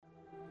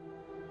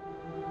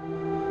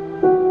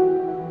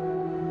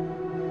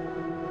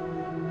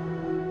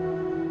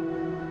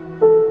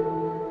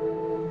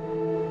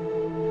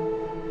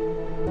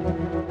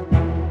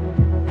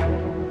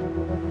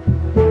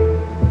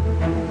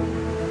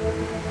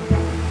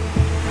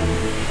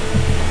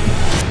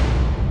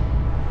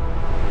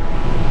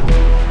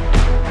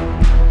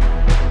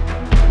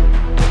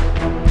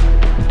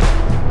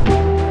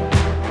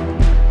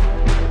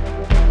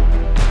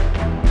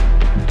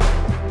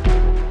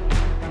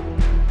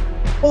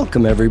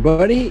Welcome,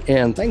 everybody,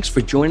 and thanks for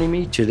joining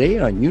me today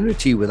on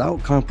Unity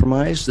Without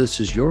Compromise. This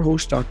is your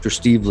host, Dr.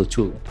 Steve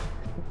Latula.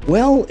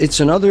 Well,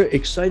 it's another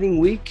exciting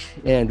week,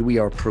 and we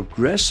are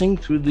progressing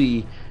through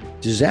the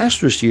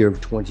disastrous year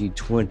of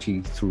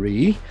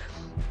 2023.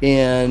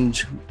 And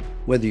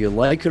whether you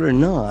like it or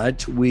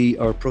not, we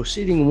are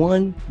proceeding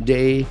one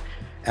day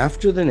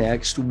after the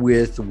next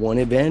with one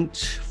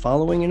event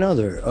following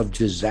another of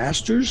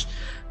disasters,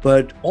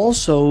 but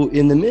also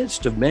in the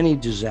midst of many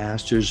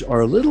disasters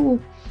are little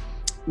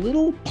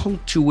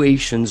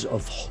punctuations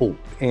of hope.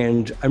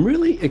 And I'm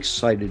really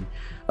excited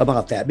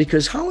about that,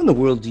 because how in the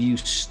world do you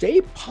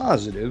stay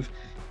positive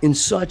in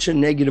such a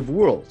negative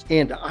world?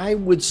 And I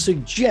would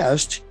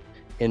suggest,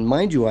 and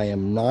mind you, I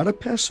am not a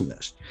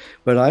pessimist,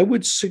 but I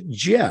would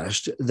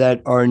suggest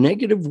that our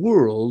negative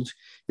world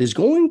is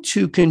going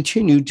to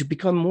continue to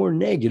become more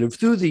negative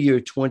through the year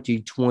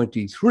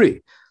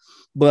 2023.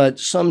 But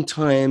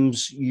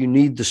sometimes you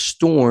need the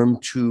storm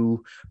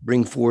to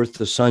bring forth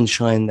the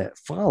sunshine that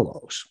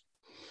follows.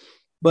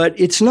 But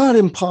it's not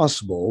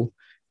impossible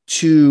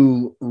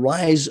to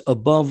rise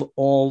above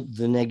all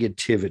the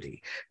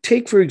negativity.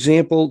 Take, for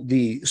example,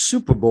 the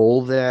Super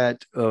Bowl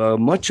that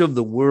much of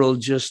the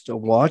world just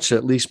watched,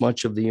 at least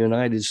much of the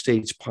United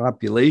States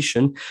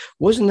population.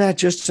 Wasn't that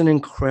just an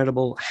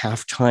incredible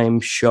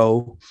halftime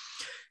show?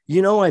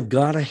 You know, I've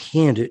got to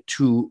hand it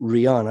to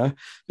Rihanna,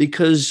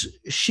 because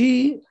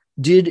she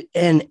did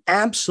an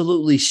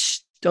absolutely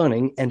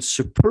stunning and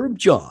superb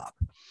job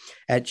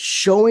at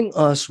showing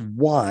us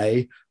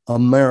why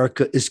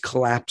America is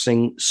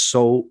collapsing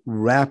so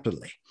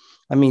rapidly.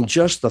 I mean,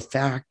 just the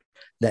fact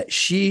that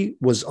she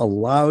was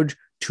allowed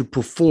to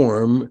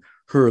perform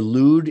her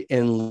lewd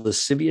and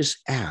lascivious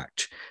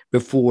act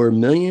before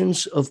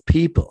millions of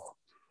people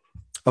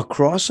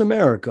across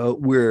America,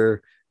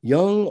 where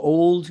young,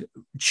 old,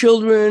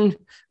 children,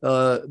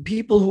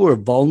 people who are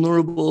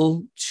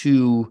vulnerable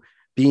to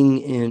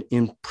being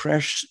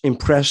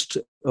impressed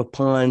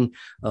upon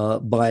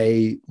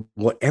by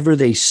whatever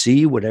they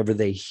see, whatever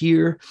they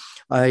hear.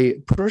 I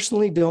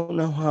personally don't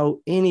know how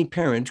any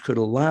parent could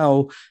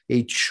allow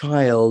a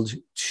child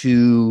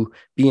to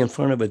be in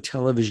front of a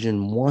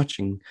television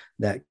watching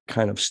that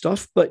kind of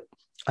stuff, but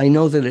I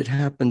know that it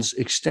happens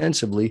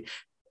extensively.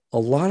 A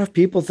lot of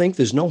people think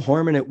there's no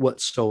harm in it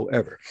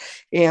whatsoever.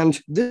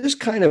 And this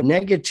kind of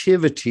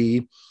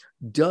negativity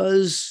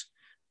does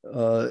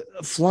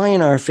fly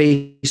in our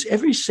face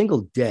every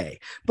single day.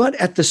 But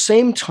at the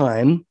same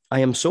time, I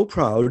am so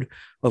proud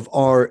of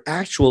our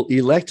actual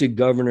elected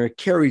governor,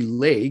 Kari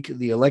Lake,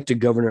 the elected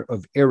governor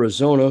of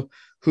Arizona,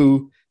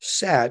 who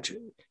sat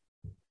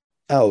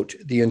out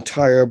the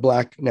entire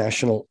Black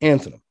national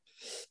anthem.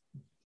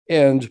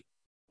 And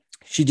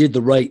she did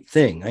the right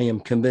thing. I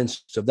am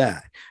convinced of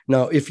that.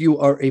 Now, if you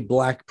are a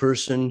Black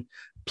person,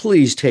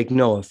 please take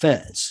no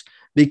offense,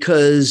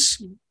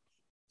 because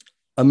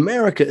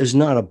America is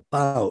not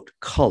about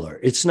color.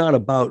 It's not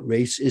about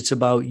race. It's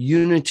about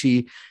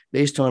unity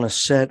based on a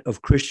set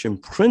of Christian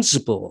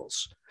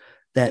principles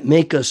that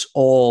make us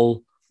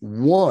all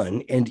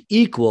one and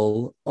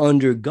equal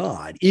under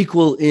God,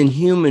 equal in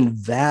human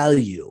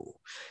value.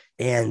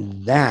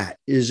 And that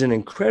is an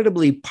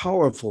incredibly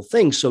powerful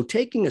thing. So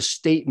taking a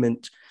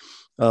statement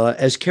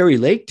as Kari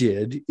Lake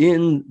did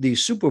in the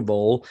Super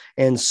Bowl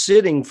and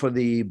sitting for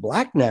the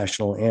Black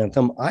national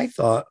anthem, I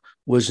thought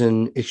was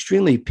an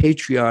extremely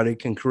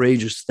patriotic and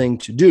courageous thing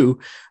to do.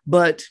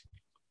 But,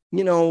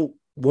 you know,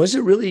 was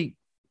it really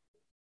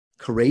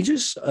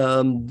courageous?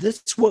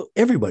 That's what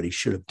everybody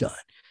should have done.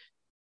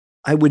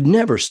 I would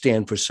never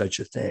stand for such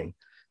a thing.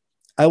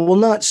 I will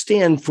not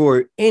stand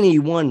for any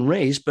one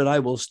race, but I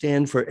will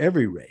stand for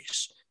every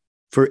race,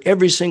 for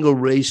every single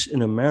race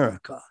in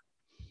America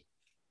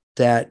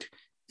that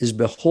is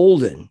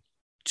beholden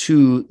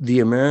to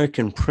the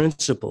American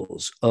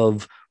principles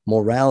of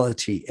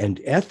morality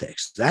and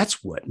ethics.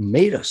 That's what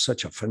made us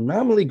such a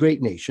phenomenally great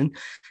nation.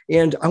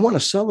 And I want to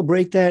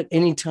celebrate that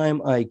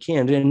anytime I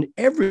can and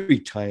every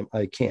time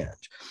I can.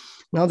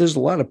 Now, there's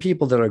a lot of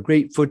people that are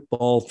great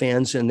football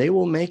fans, and they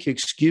will make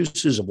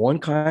excuses of one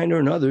kind or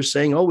another,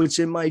 saying, oh, it's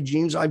in my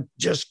genes. I've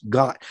just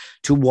got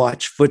to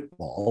watch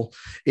football.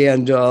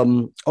 And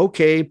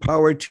okay,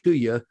 power to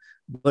you.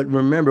 But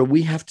remember,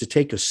 we have to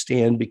take a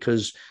stand,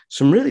 because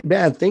some really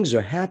bad things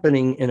are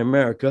happening in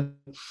America.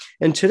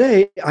 And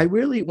today, I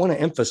really want to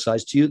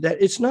emphasize to you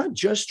that it's not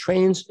just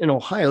trains in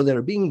Ohio that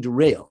are being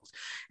derailed.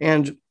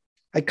 And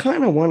I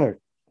kind of want to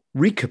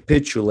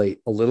recapitulate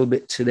a little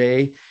bit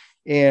today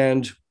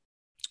and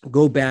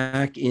go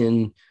back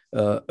in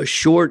a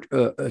short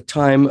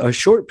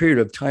period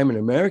of time in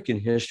American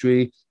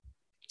history,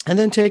 and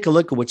then take a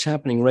look at what's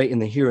happening right in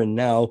the here and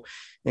now,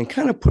 and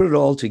kind of put it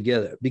all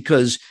together.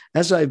 Because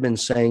as I've been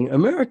saying,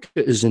 America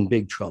is in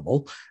big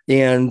trouble,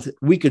 and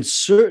we could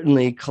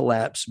certainly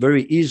collapse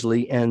very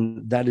easily.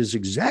 And that is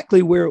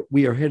exactly where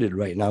we are headed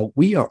right now.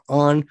 We are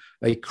on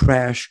a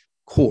crash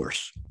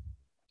course.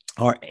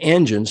 Our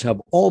engines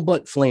have all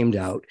but flamed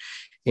out,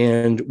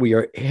 and we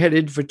are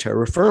headed for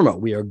terra firma.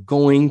 We are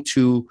going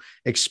to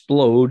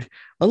explode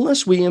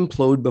unless we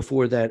implode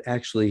before that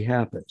actually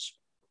happens.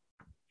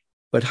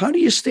 But how do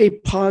you stay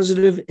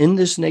positive in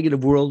this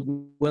negative world?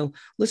 Well,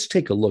 let's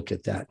take a look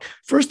at that.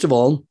 First of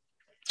all,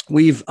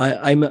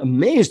 I'm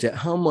amazed at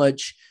how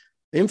much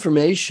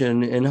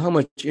information and how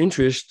much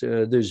interest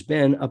there's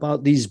been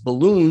about these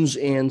balloons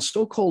and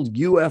so-called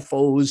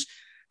UFOs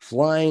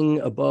flying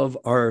above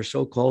our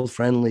so-called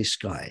friendly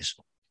skies.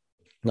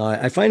 Now,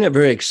 I find that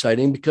very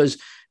exciting because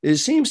it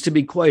seems to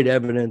be quite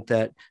evident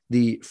that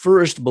the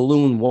first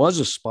balloon was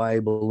a spy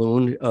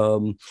balloon.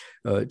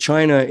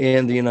 China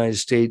and the United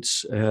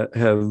States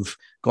have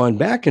gone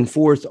back and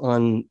forth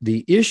on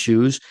the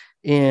issues,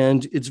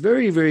 and it's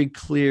very, very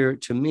clear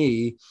to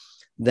me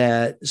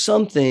that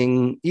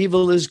something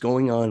evil is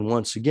going on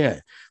once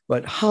again.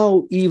 But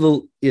how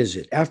evil is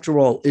it? After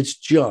all, it's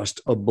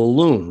just a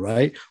balloon,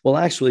 right? Well,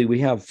 actually, we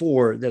have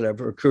four that have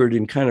occurred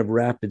in kind of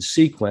rapid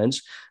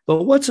sequence.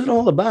 But what's it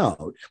all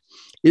about?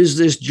 Is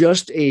this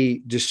just a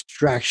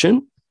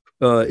distraction?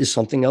 Is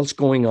something else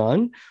going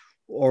on?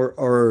 Or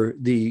are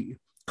the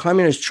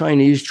Communist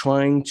Chinese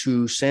trying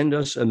to send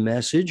us a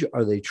message?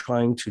 Are they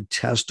trying to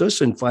test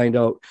us and find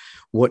out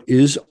what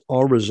is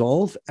our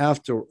resolve?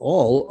 After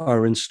all,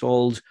 our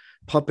installed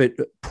puppet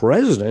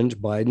president,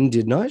 Biden,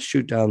 did not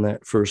shoot down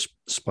that first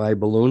spy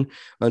balloon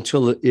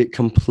until it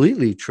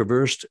completely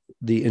traversed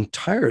the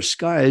entire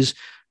skies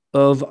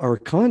of our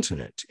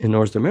continent in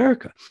North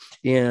America.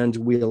 And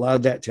we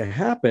allowed that to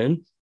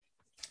happen.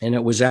 And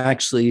it was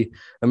actually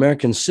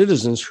American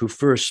citizens who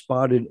first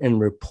spotted and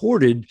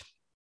reported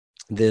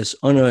this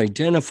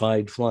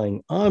unidentified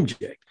flying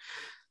object.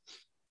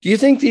 Do you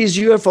think these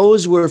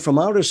UFOs were from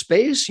outer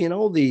space? You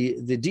know, the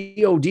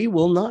DOD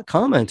will not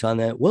comment on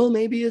that. Well,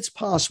 maybe it's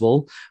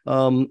possible.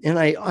 And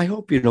I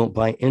hope you don't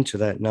buy into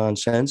that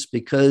nonsense,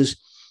 because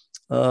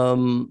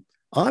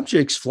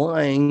objects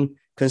flying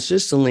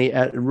consistently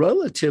at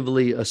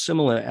relatively a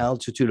similar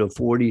altitude of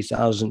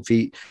 40,000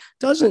 feet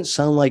doesn't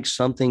sound like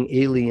something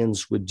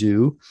aliens would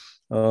do,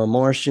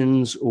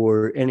 Martians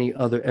or any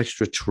other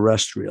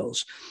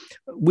extraterrestrials.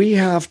 We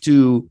have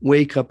to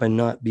wake up and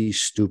not be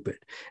stupid.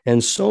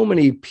 And so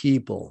many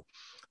people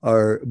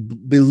are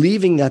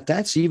believing that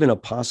that's even a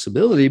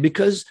possibility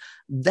because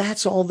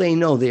that's all they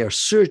know. They are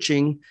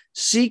searching,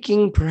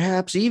 seeking,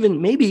 perhaps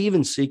even, maybe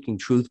even seeking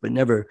truth, but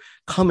never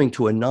coming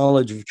to a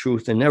knowledge of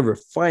truth and never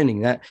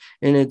finding that.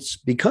 And it's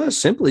because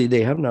simply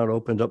they have not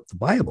opened up the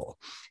Bible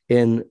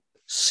and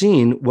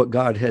seen what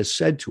God has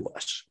said to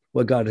us,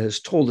 what God has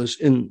told us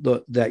in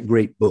that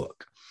great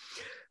book.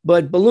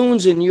 But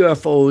balloons and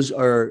UFOs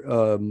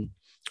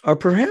are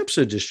perhaps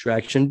a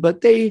distraction,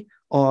 but they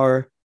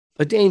are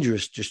a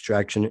dangerous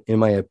distraction, in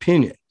my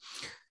opinion,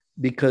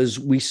 because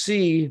we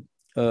see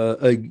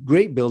a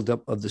great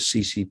buildup of the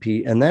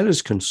CCP, and that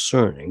is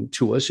concerning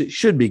to us. It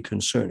should be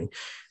concerning.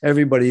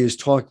 Everybody is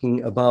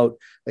talking about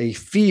a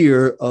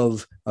fear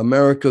of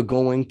America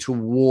going to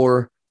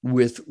war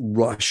with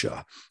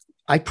Russia.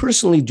 I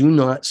personally do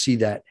not see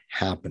that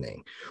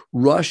happening.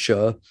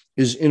 Russia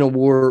is in a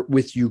war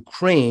with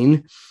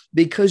Ukraine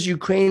because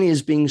Ukraine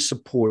is being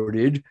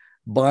supported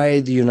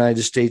by the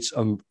United States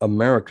of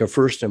America,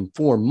 first and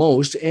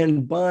foremost,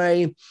 and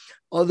by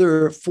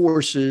other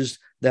forces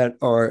that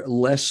are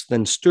less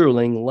than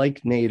sterling,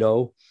 like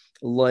NATO,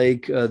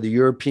 like the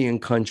European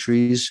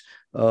countries,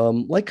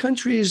 like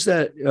countries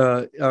that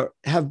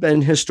have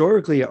been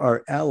historically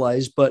our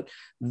allies, but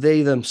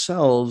they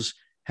themselves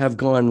have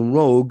gone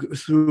rogue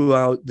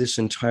throughout this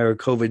entire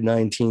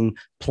COVID-19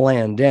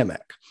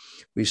 pandemic.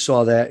 We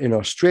saw that in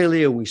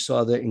Australia, we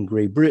saw that in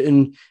Great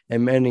Britain,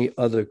 and many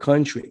other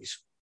countries.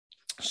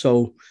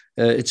 So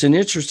it's an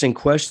interesting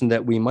question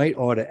that we might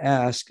ought to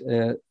ask,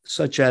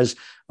 such as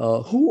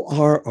who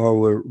are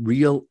our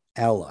real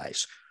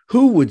allies?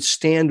 Who would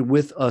stand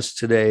with us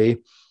today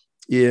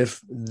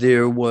if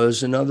there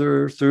was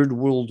another third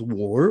world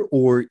war,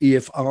 or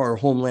if our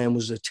homeland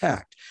was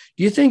attacked?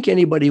 Do you think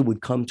anybody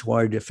would come to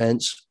our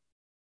defense?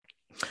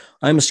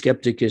 I'm a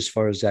skeptic as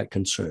far as that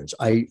concerns.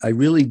 I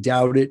really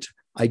doubt it.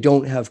 I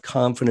don't have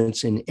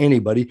confidence in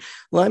anybody.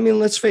 Well, I mean,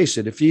 let's face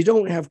it, if you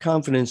don't have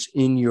confidence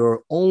in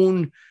your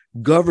own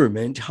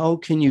government, how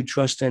can you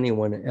trust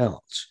anyone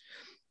else?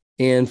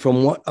 And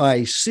from what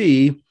I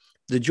see,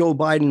 the Joe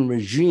Biden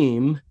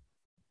regime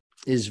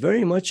is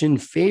very much in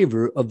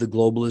favor of the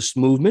globalist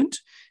movement,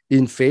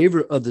 in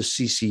favor of the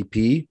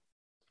CCP.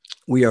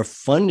 We are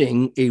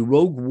funding a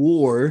rogue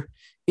war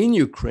in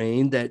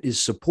Ukraine that is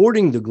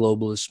supporting the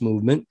globalist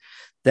movement,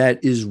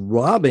 that is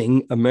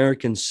robbing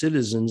American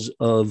citizens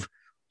of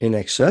in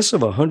excess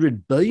of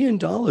 $100 billion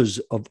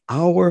of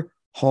our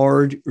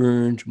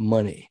hard-earned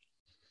money.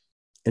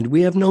 And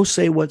we have no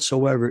say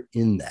whatsoever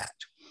in that.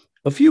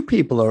 A few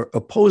people are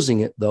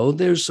opposing it, though.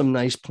 There's some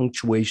nice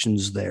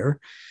punctuations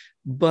there.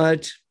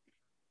 But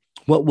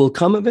what will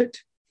come of it?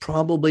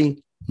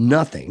 Probably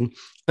nothing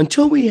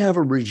until we have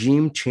a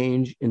regime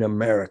change in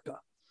America.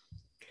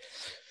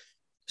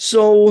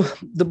 So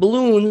the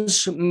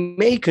balloons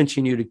may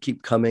continue to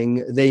keep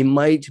coming. They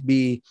might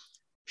be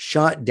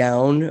shot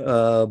down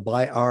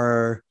by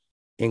our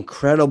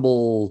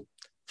incredible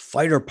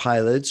fighter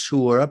pilots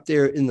who are up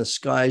there in the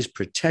skies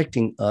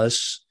protecting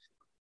us.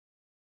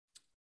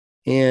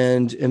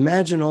 And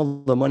imagine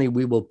all the money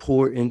we will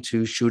pour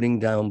into shooting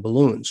down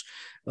balloons.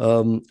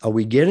 Are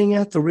we getting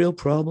at the real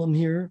problem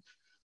here?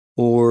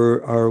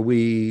 Or are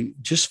we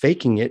just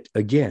faking it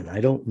again?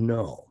 I don't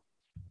know.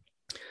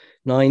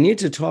 Now, I need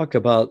to talk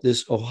about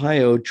this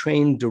Ohio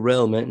train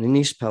derailment in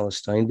East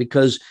Palestine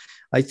because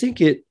I think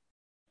it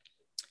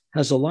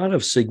has a lot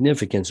of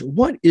significance.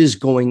 What is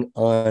going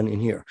on in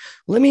here?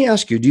 Let me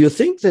ask you, do you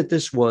think that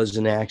this was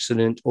an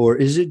accident or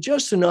is it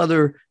just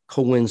another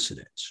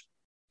coincidence?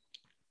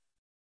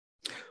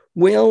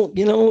 Well,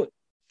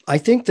 I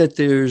think that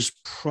there's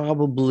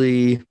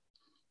probably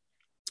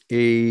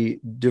a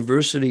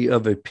diversity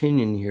of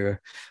opinion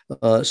here.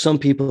 Some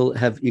people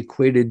have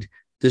equated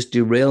this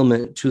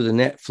derailment to the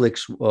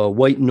Netflix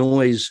White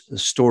Noise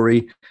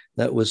story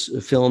that was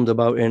filmed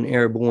about an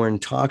airborne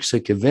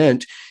toxic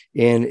event.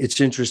 And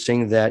it's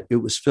interesting that it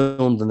was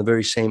filmed in the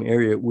very same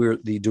area where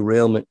the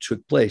derailment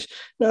took place.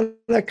 Now,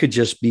 that could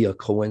just be a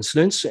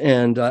coincidence.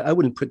 And I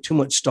wouldn't put too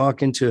much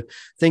stock into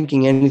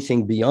thinking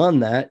anything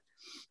beyond that.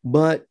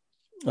 But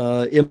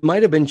it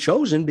might have been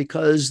chosen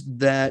because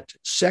that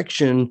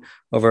section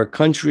of our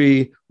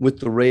country with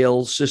the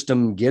rail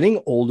system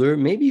getting older,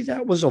 maybe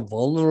that was a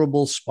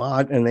vulnerable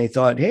spot. And they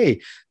thought,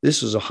 hey,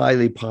 this is a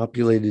highly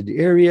populated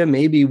area.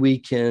 Maybe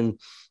we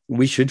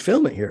should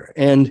film it here.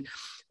 And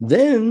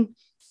then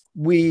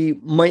we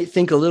might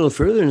think a little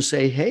further and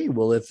say, hey,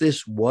 well, if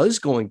this was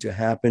going to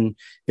happen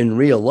in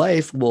real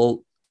life,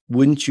 well,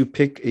 wouldn't you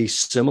pick a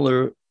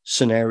similar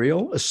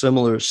scenario, a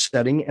similar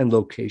setting and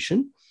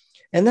location?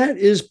 And that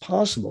is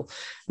possible.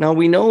 Now,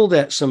 we know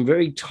that some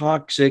very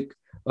toxic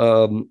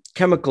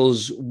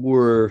chemicals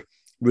were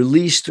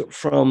released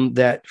from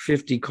that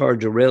 50-car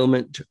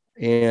derailment.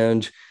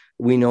 And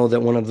we know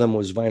that one of them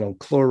was vinyl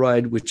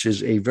chloride, which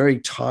is a very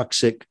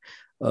toxic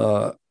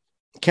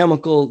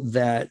chemical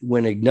that,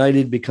 when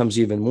ignited, becomes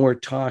even more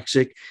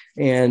toxic.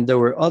 And there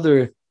were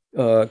other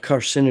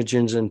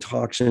carcinogens and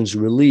toxins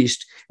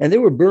released, and they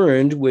were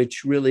burned,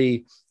 which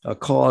really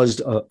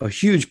caused a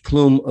huge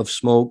plume of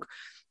smoke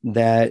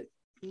that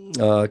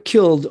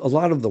killed a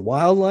lot of the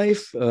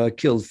wildlife,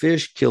 killed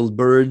fish, killed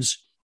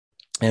birds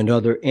and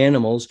other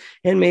animals,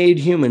 and made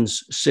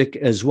humans sick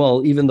as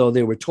well, even though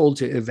they were told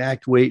to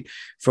evacuate.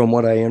 From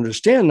what I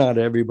understand, not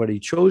everybody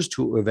chose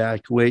to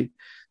evacuate,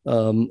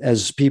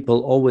 as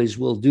people always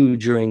will do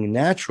during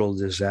natural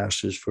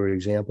disasters, for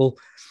example.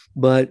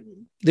 But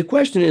the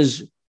question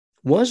is,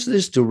 was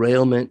this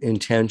derailment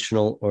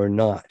intentional or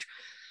not?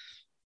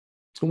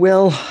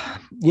 Well,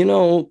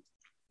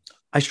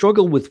 I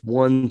struggle with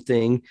one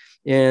thing,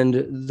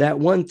 and that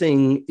one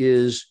thing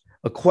is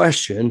a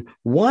question.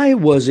 Why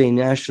was a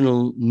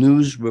national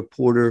news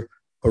reporter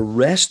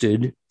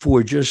arrested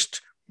for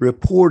just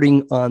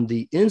reporting on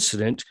the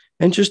incident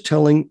and just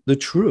telling the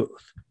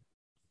truth?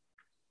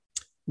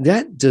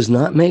 That does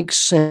not make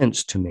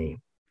sense to me.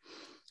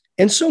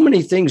 And so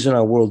many things in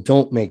our world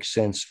don't make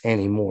sense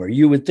anymore.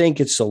 You would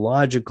think it's a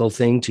logical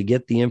thing to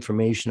get the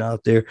information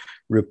out there,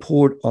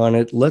 report on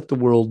it, let the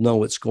world know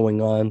what's going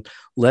on,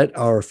 let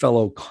our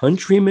fellow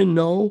countrymen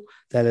know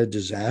that a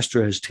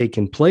disaster has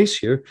taken place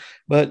here.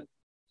 But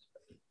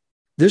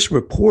this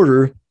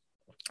reporter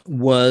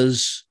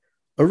was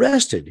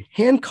arrested,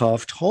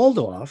 handcuffed, hauled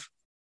off.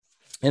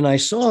 And I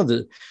saw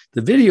the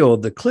video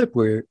of the clip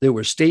where there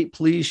were state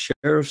police,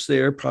 sheriffs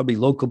there, probably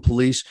local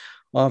police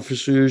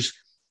officers.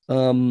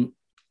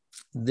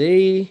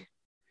 They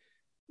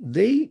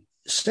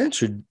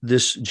censored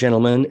this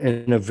gentleman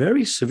in a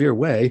very severe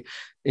way,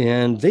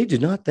 and they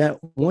did not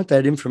want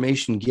that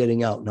information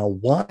getting out. Now,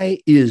 why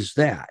is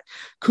that?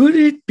 Could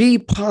it be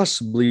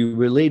possibly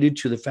related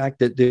to the fact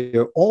that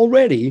they're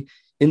already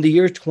in the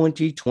year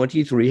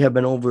 2023 have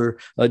been over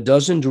a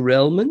dozen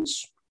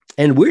derailments,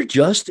 and we're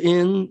just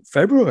in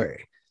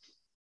February?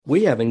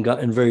 We haven't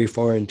gotten very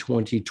far in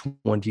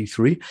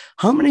 2023.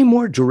 How many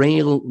more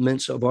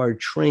derailments of our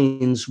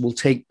trains will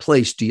take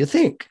place, do you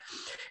think?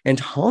 And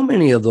how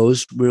many of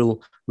those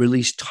will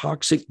release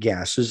toxic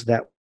gases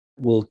that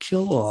will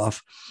kill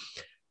off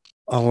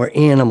our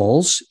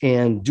animals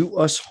and do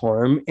us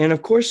harm? And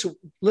of course,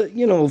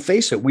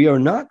 face it, we are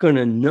not going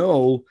to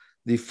know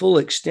the full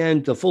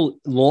extent, the full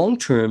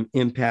long-term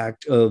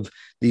impact of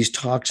these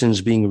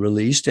toxins being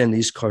released and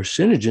these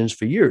carcinogens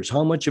for years.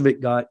 How much of it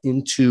got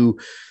into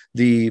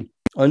the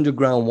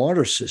underground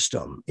water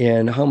system,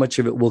 and how much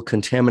of it will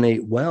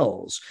contaminate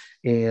wells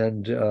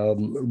and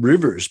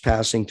rivers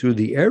passing through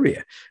the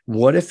area?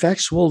 What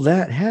effects will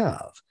that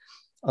have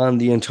on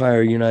the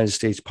entire United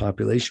States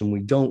population?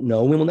 We don't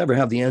know. We will never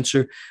have the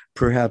answer,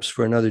 perhaps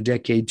for another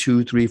decade,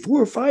 2, 3,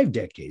 4, or 5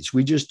 decades.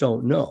 We just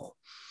don't know.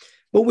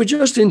 But we're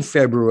just in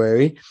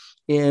February,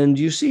 and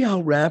you see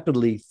how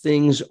rapidly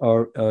things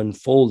are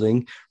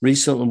unfolding.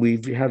 Recently,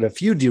 we've had a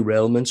few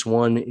derailments,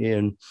 one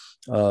in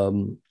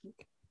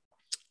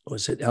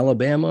was it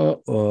Alabama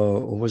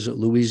or was it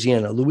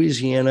Louisiana?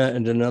 Louisiana,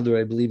 and another,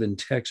 I believe, in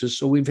Texas.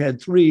 So we've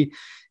had 3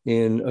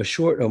 in a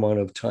short amount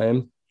of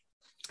time,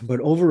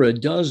 but over a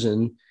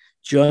dozen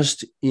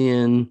just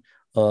in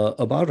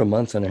about a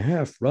month and a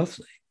half,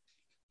 roughly.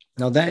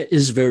 Now, that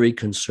is very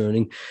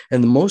concerning.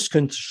 And the most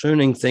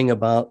concerning thing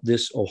about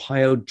this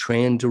Ohio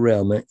train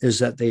derailment is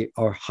that they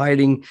are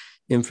hiding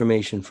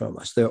information from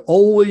us. They're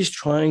always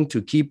trying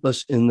to keep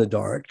us in the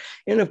dark.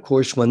 And of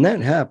course, when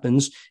that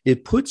happens,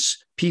 it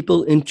puts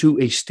people into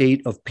a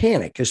state of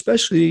panic,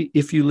 especially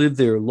if you live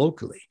there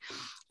locally.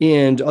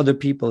 And other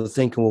people are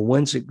thinking, well,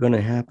 when's it going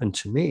to happen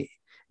to me?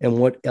 And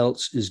what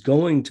else is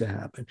going to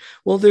happen?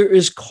 Well, there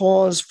is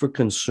cause for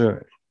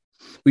concern.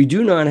 We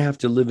do not have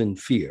to live in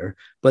fear,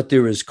 but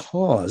there is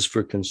cause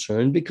for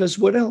concern because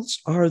what else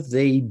are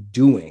they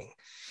doing?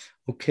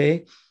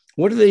 Okay.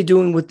 What are they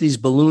doing with these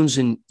balloons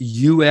and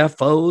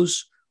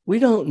UFOs? We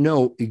don't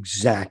know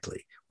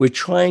exactly. We're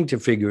trying to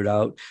figure it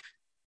out.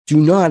 Do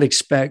not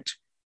expect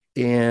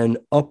an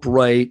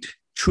upright,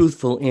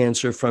 truthful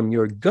answer from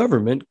your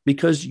government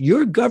because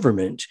your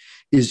government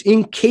is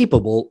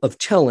incapable of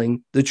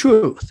telling the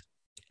truth.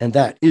 And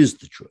that is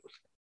the truth.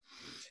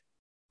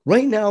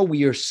 Right now,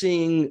 we are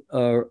seeing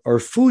our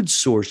food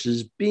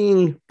sources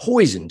being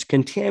poisoned,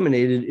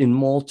 contaminated in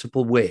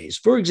multiple ways.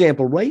 For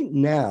example, right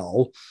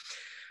now,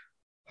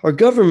 our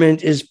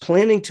government is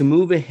planning to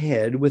move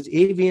ahead with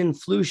avian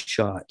flu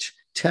shot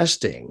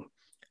testing.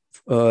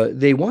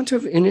 They want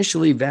to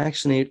initially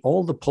vaccinate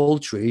all the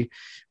poultry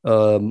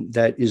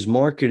that is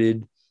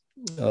marketed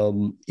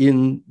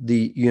in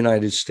the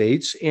United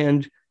States,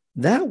 and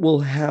that will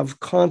have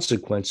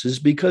consequences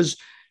because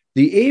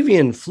the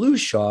avian flu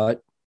shot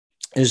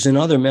is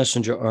another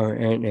messenger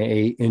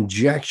RNA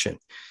injection.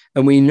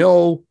 And we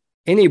know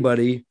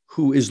anybody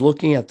who is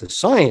looking at the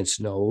science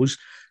knows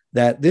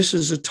that this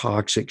is a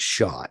toxic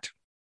shot.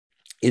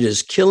 It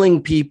is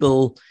killing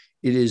people.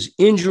 It is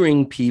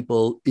injuring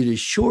people. It is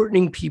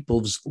shortening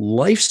people's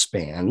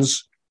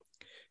lifespans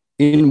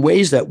in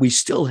ways that we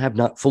still have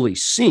not fully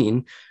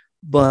seen,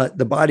 but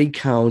the body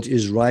count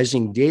is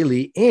rising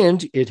daily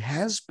and it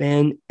has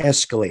been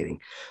escalating.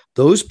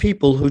 Those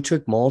people who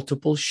took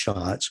multiple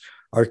shots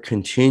are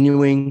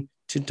continuing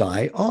to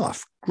die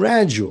off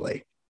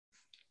gradually.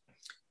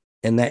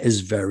 And that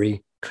is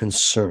very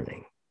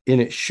concerning, and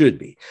it should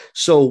be.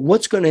 So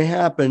what's going to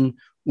happen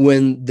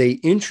when they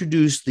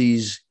introduce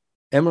these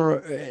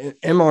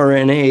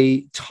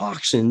mRNA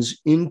toxins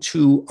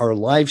into our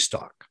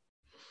livestock?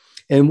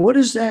 And what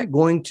is that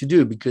going to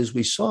do? Because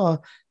we saw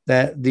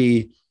that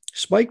the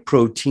spike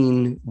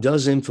protein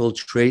does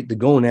infiltrate the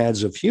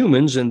gonads of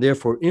humans, and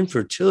therefore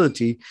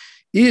infertility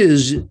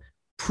is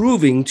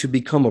proving to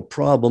become a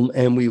problem,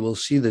 and we will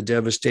see the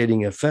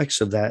devastating effects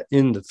of that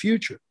in the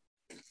future.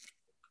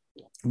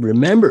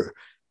 Remember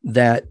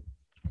that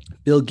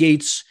Bill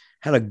Gates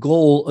had a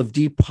goal of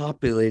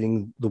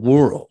depopulating the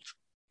world,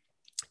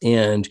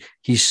 and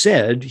he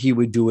said he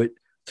would do it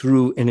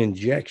through an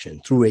injection,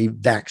 through a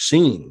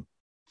vaccine.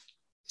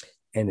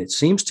 And it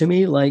seems to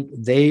me like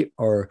they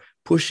are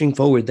pushing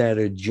forward that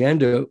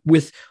agenda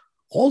with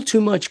all too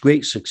much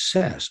great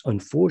success,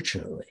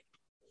 unfortunately.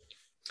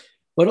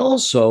 But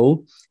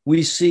also,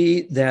 we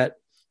see that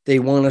they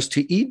want us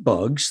to eat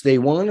bugs. They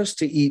want us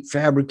to eat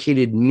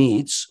fabricated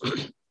meats,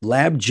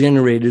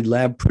 lab-generated,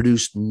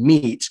 lab-produced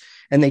meats,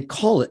 and they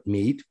call it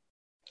meat,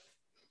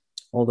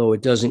 although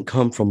it doesn't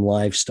come from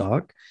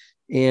livestock.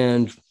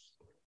 And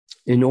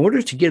in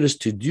order to get us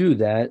to do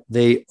that,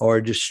 they are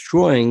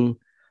destroying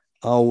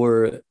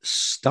our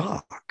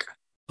stock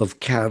of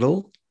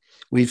cattle.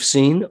 We've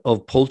seen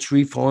of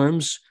poultry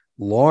farms,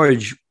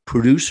 large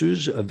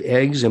producers of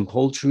eggs and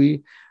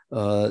poultry.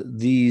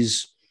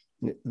 These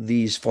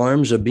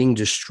farms are being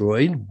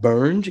destroyed,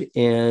 burned,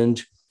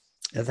 and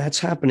that's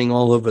happening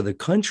all over the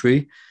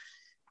country.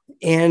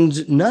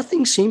 And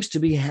nothing seems to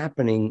be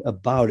happening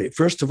about it.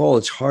 First of all,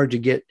 it's hard to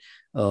get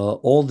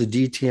all the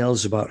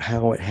details about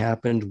how it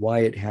happened, why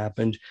it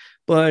happened.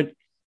 But,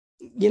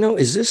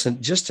 is this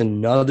just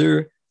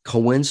another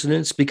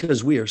coincidence?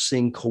 Because we are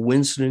seeing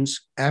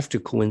coincidence after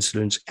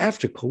coincidence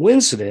after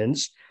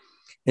coincidence.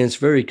 And it's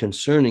very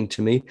concerning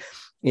to me.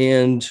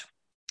 And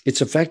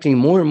it's affecting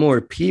more and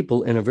more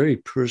people in a very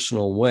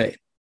personal way.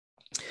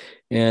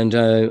 And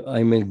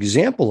I'm an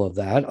example of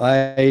that.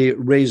 I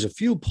raise a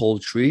few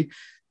poultry.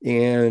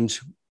 And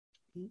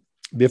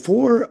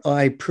before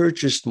I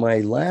purchased my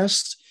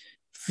last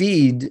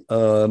feed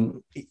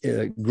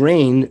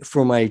grain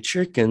for my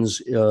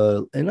chickens,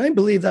 and I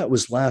believe that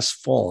was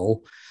last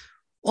fall,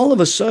 all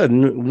of a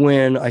sudden,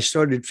 when I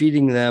started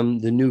feeding them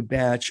the new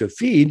batch of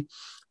feed,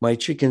 my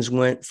chickens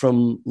went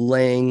from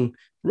laying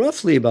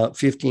roughly about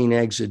 15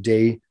 eggs a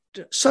day,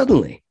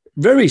 suddenly,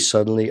 very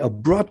suddenly,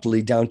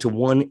 abruptly down to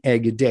 1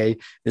 egg a day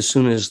as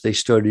soon as they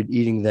started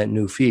eating that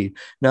new feed.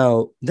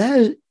 Now,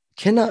 that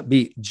cannot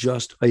be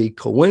just a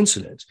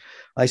coincidence.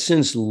 I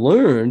since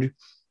learned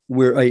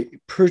where I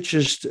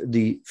purchased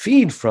the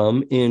feed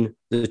from in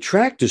the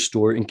Tractor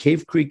Store in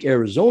Cave Creek,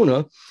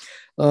 Arizona.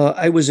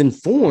 I was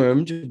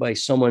informed by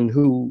someone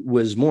who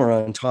was more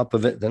on top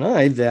of it than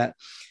I that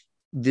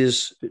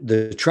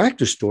the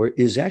Tractor Store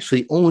is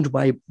actually owned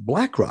by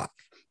BlackRock.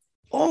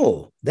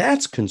 Oh,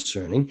 that's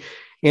concerning.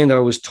 And I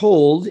was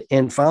told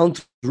and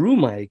found through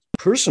my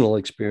personal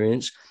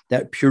experience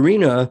that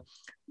Purina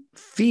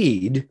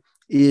feed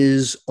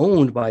is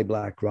owned by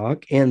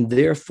BlackRock, and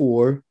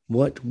therefore,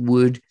 what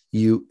would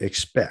you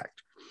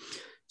expect?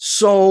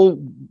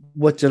 So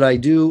what did I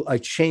do? I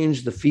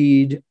changed the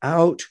feed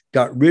out,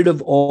 got rid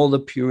of all the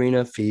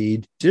Purina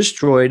feed,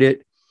 destroyed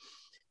it,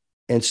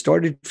 and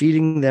started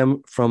feeding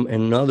them from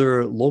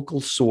another local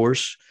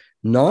source,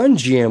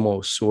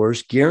 non-GMO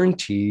source,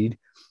 guaranteed.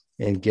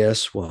 And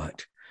guess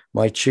what?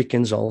 My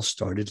chickens all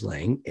started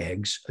laying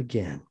eggs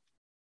again.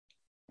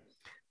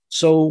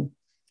 So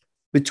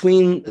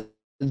between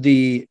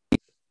the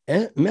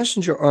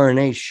messenger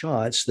RNA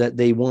shots that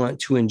they want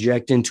to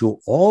inject into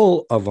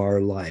all of our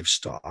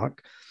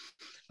livestock,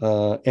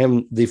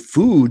 and the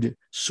food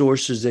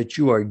sources that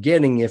you are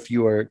getting, if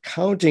you are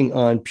counting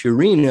on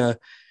Purina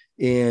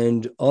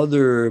and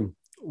other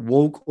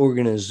woke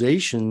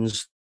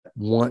organizations that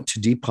want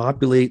to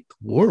depopulate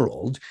the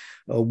world,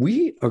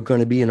 we are going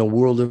to be in a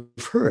world of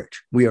hurt.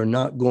 We are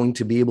not going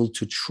to be able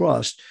to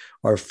trust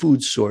our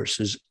food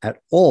sources at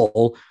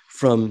all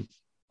from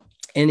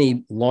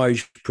any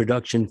large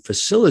production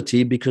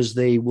facility, because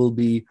they will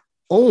be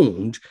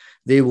owned.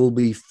 They will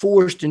be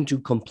forced into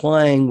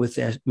complying with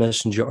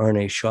messenger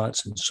RNA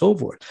shots and so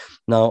forth.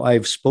 Now,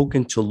 I've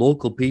spoken to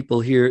local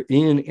people here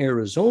in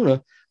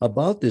Arizona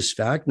about this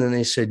fact, and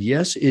they said,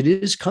 yes, it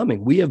is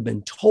coming. We have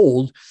been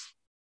told,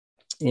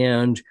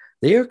 and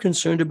they are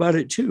concerned about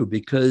it too,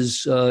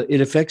 because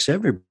it affects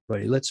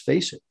everybody. Let's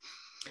face it.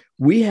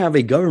 We have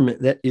a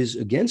government that is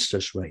against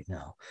us right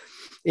now,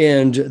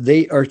 and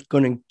they are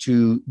going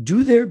to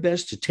do their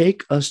best to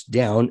take us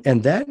down.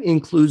 And that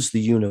includes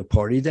the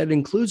Uniparty, that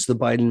includes the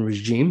Biden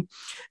regime.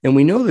 And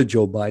we know that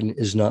Joe Biden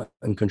is not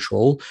in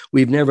control.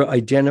 We've never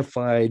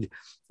identified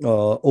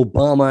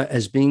Obama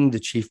as being the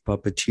chief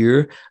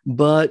puppeteer,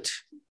 but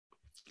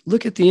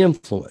look at the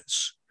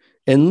influence.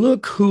 And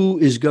look who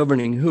is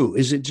governing who.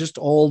 Is it just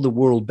all the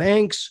world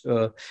banks?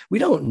 We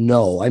don't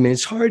know. I mean,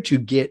 it's hard to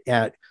get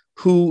at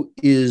who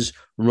is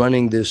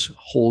running this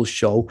whole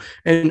show.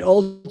 And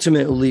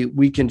ultimately,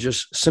 we can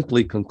just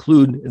simply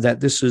conclude that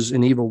this is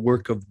an evil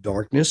work of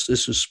darkness.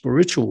 This is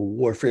spiritual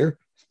warfare.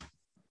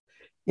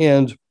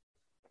 And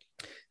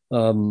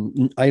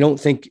I don't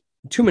think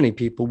too many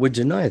people would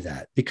deny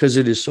that, because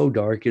it is so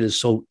dark, it is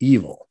so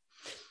evil.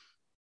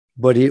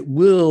 But it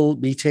will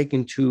be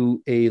taken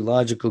to a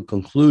logical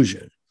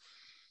conclusion.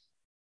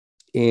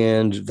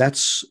 And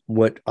that's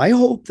what I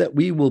hope that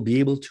we will be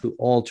able to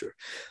alter.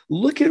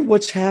 Look at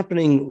what's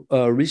happening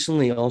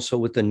recently also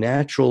with the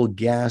natural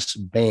gas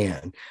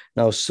ban.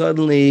 Now,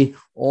 suddenly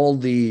all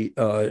the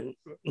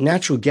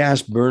natural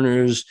gas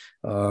burners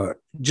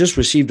just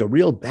received a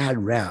real bad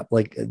rap.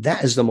 Like,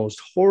 that is the most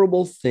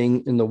horrible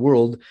thing in the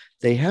world.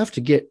 They have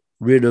to get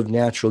rid of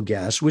natural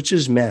gas, which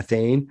is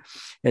methane.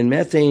 And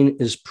methane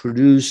is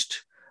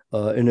produced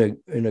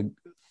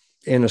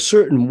in a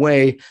certain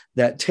way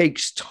that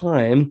takes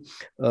time.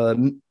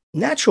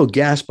 Natural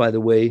gas, by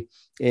the way,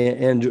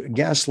 and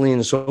gasoline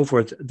and so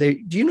forth, do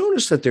you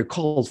notice that they're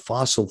called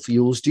fossil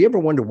fuels? Do you ever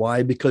wonder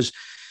why? Because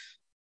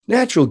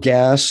natural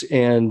gas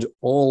and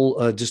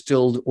all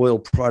distilled oil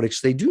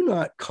products, they do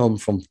not come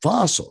from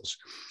fossils.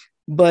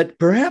 But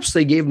perhaps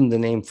they gave them the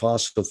name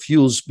fossil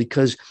fuels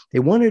because they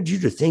wanted you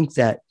to think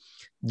that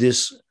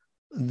these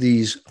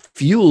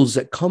fuels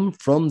that come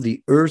from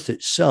the earth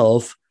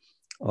itself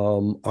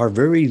are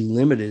very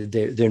limited.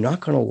 They're not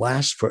going to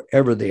last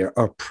forever. They are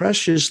a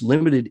precious,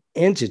 limited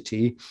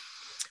entity,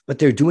 but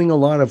they're doing a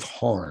lot of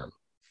harm.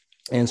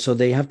 And so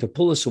they have to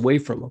pull us away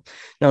from them.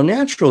 Now,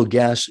 natural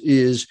gas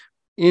is,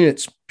 in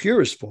its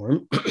purest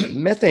form,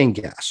 methane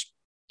gas.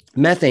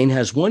 Methane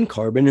has one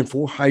carbon and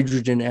 4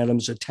 hydrogen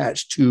atoms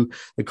attached to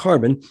the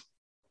carbon.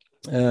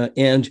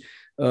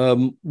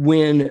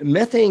 When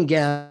methane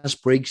gas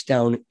breaks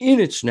down in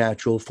its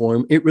natural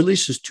form, it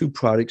releases 2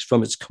 products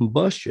from its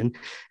combustion,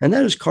 and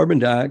that is carbon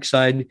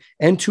dioxide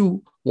and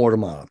 2 water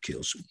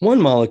molecules.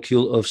 1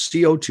 molecule of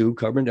CO2,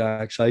 carbon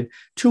dioxide,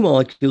 2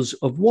 molecules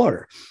of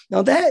water.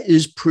 Now, that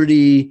is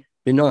pretty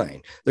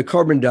benign. The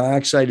carbon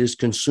dioxide is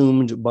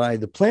consumed by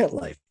the plant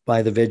life,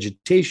 by the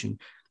vegetation.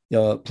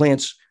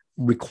 Plants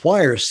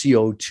require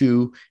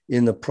CO2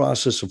 in the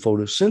process of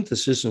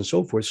photosynthesis and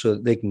so forth so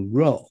that they can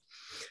grow.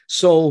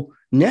 So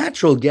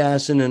natural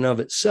gas in and of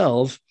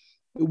itself,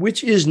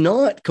 which is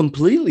not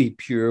completely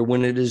pure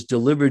when it is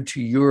delivered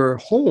to your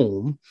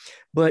home,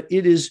 but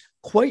it is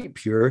quite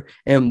pure.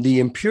 And the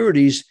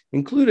impurities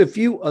include a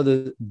few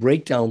other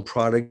breakdown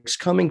products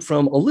coming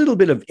from a little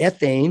bit of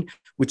ethane,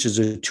 which is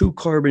a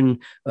 2-carbon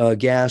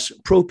gas,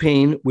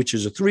 propane, which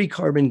is a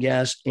 3-carbon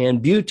gas,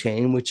 and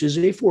butane, which is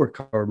a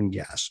 4-carbon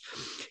gas.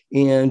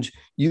 And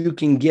you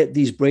can get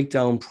these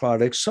breakdown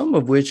products, some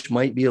of which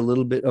might be a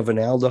little bit of an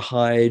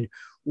aldehyde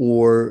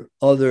or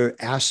other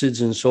acids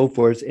and so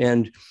forth.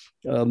 And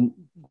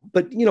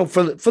but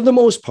for the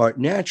most part,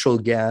 natural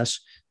gas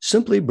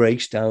simply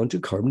breaks down to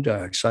carbon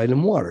dioxide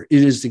and water.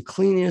 It is the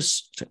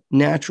cleanest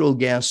natural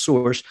gas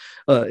source.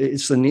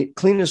 It's the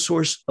cleanest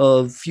source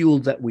of fuel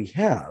that we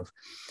have.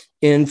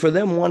 And for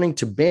them wanting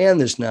to ban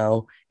this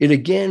now, it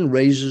again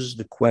raises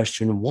the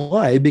question,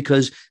 why?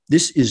 Because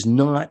this is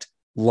not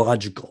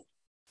logical.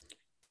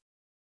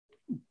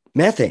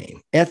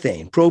 Methane,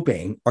 ethane,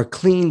 propane are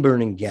clean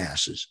burning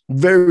gases,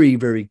 very,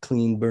 very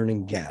clean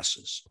burning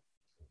gases.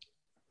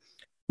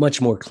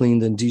 Much more clean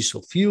than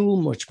diesel fuel,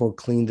 much more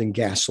clean than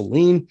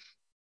gasoline.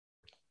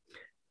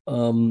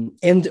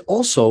 And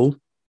also,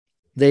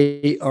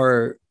 they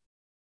are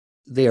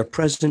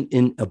present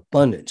in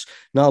abundance.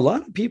 Now, a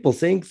lot of people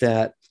think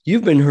that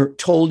you've been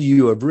told,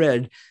 you have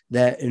read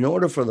that in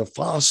order for the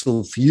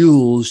fossil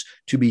fuels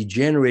to be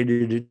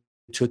generated, it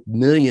took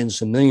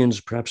millions and millions,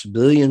 perhaps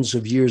billions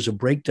of years of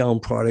breakdown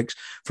products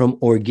from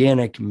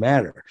organic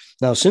matter.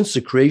 Now, since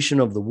the creation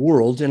of the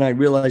world, and I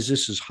realize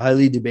this is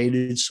highly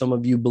debated, some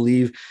of you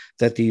believe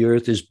that the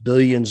earth is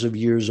billions of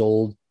years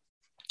old,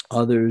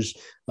 others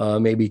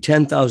maybe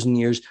 10,000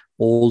 years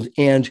old.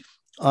 And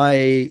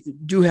I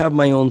do have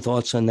my own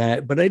thoughts on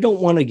that, but I don't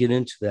want to get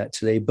into that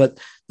today. But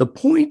the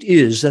point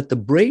is that the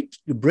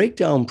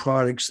breakdown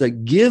products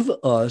that give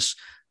us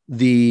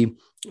the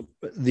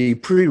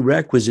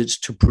prerequisites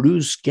to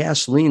produce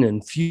gasoline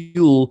and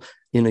fuel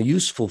in a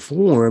useful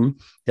form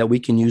that we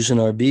can use in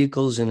our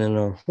vehicles and in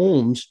our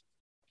homes,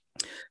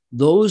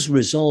 those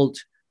result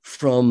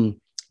from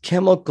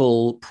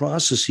chemical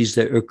processes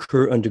that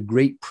occur under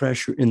great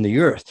pressure in the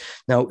earth.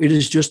 Now, it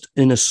is just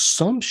an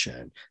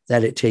assumption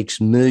that it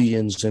takes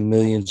millions and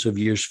millions of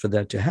years for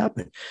that to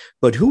happen.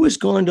 But who has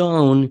gone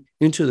down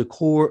into the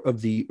core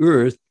of the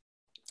earth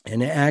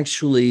and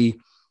actually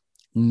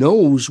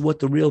knows what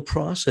the real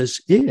process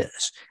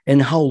is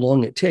and how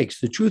long it takes?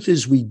 The truth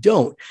is we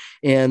don't.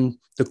 And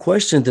the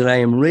question that I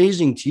am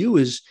raising to you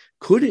is,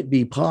 could it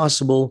be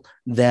possible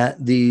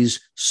that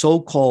these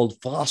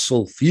so-called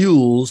fossil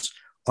fuels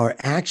are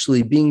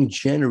actually being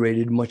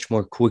generated much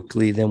more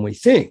quickly than we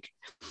think?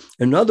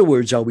 In other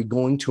words, are we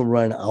going to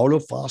run out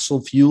of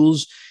fossil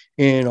fuels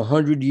in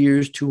 100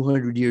 years,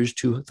 200 years,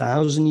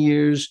 2,000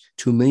 years,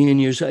 2 million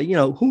years?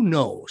 Who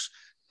knows?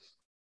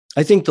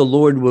 I think the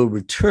Lord will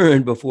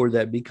return before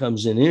that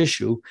becomes an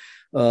issue.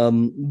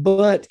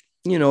 But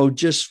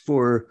just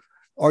for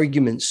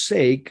argument's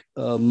sake,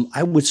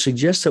 I would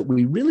suggest that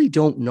we really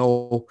don't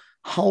know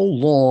how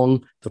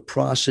long the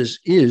process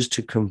is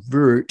to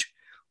convert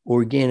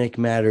organic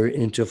matter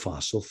into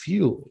fossil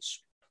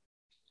fuels.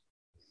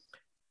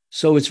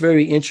 So it's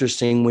very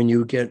interesting when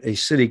you get a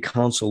city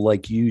council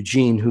like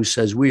Eugene who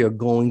says we are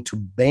going to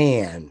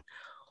ban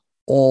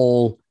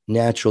all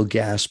natural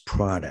gas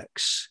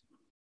products.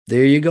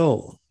 There you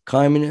go.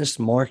 Communist,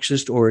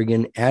 Marxist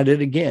Oregon at it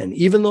again,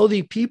 even though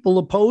the people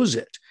oppose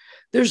it.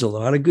 There's a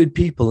lot of good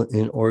people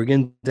in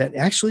Oregon that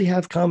actually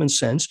have common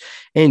sense.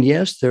 And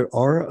yes, there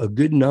are a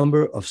good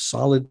number of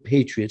solid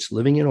patriots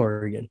living in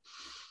Oregon.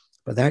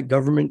 But that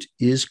government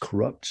is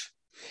corrupt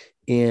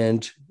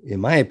and,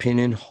 in my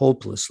opinion,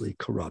 hopelessly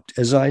corrupt.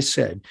 As I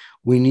said,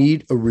 we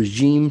need a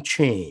regime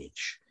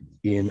change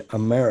in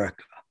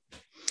America.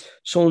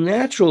 So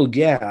natural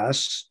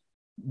gas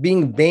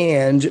being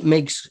banned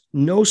makes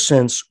no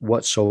sense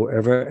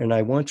whatsoever. And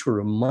I want to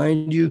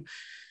remind you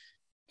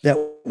that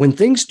when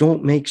things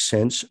don't make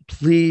sense,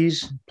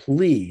 please,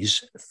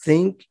 please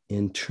think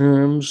in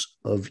terms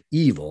of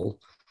evil,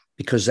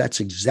 because that's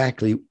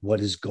exactly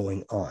what is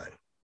going on.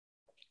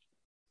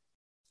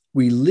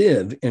 We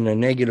live in a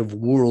negative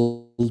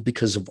world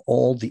because of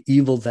all the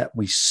evil that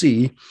we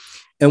see,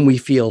 and we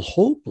feel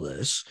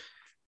hopeless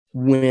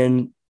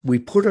when we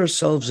put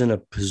ourselves in a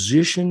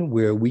position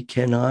where we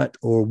cannot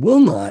or will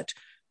not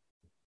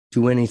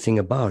do anything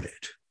about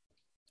it.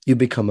 You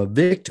become a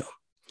victim.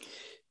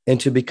 And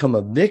to become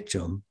a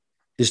victim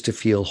is to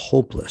feel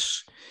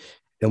hopeless.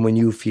 And when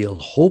you feel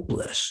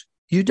hopeless,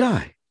 you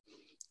die.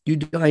 You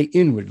die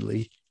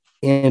inwardly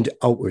and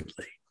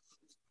outwardly.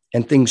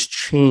 And things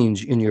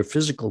change in your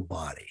physical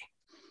body.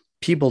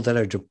 People that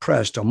are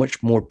depressed are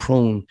much more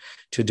prone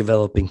to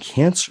developing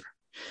cancer.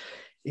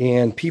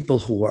 And people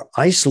who are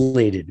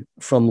isolated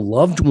from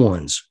loved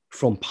ones,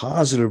 from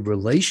positive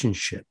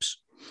relationships,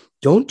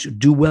 don't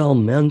do well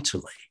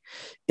mentally.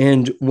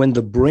 And when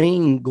the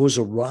brain goes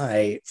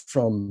awry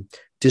from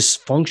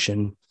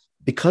dysfunction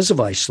because of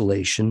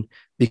isolation,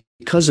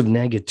 because of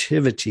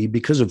negativity,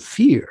 because of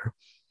fear,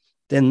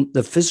 then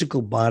the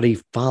physical body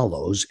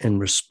follows and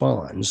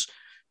responds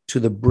to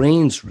the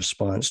brain's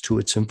response to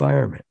its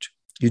environment.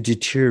 You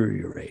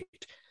deteriorate.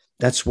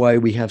 That's why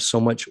we have so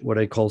much what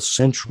I call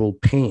central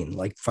pain,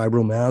 like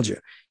fibromyalgia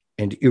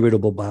and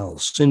irritable bowel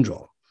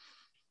syndrome.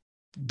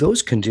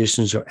 Those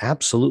conditions are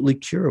absolutely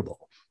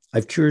curable.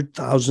 I've cured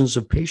thousands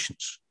of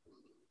patients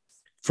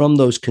from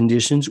those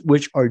conditions,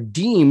 which are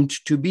deemed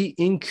to be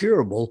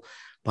incurable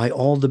by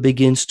all the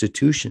big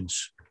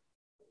institutions.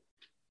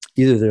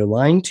 Either they're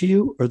lying to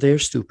you or they're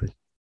stupid.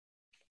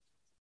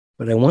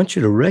 But I want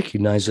you to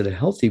recognize that a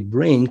healthy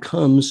brain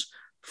comes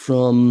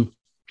from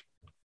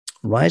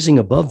rising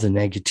above the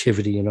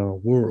negativity in our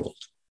world.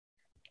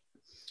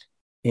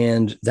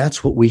 And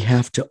that's what we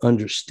have to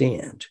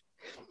understand.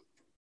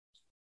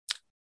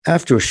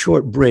 After a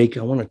short break,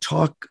 I want to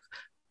talk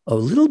a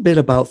little bit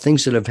about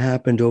things that have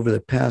happened over the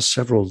past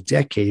several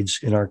decades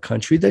in our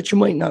country that you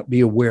might not be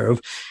aware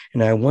of.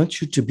 And I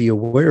want you to be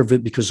aware of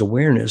it because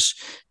awareness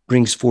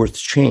brings forth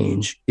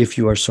change if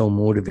you are so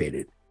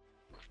motivated.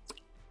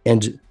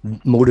 and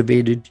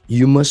motivated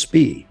you must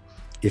be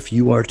if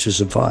you are to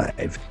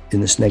survive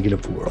in this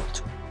negative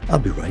world. I'll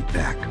be right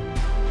back.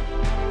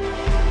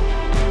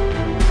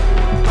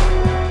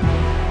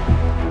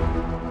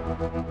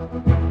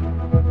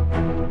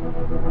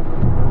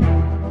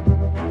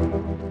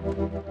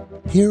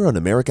 Here on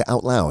America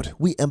Out Loud,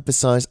 we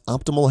emphasize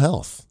optimal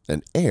health,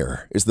 and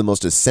air is the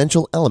most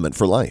essential element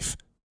for life.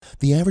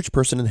 The average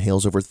person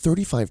inhales over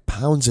 35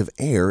 pounds of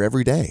air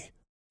every day,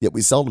 yet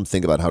we seldom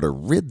think about how to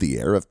rid the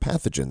air of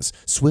pathogens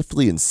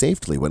swiftly and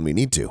safely when we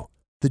need to.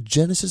 The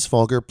Genesis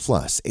Fogger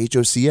Plus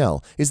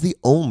HOCl is the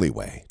only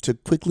way to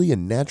quickly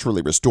and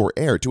naturally restore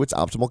air to its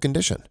optimal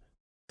condition.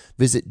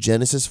 Visit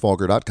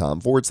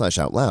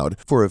genesisfogger.com/outloud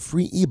for a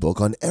free ebook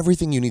on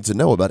everything you need to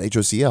know about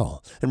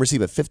HOCl and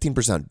receive a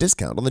 15%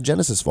 discount on the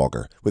Genesis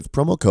Fogger with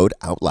promo code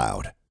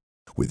OUTLOUD.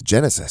 With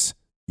Genesis,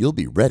 you'll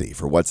be ready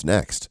for what's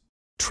next.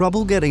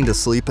 Trouble getting to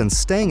sleep and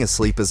staying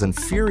asleep is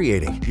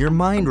infuriating. Your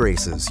mind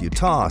races, you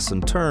toss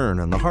and turn,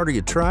 and the harder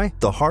you try,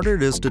 the harder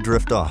it is to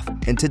drift off.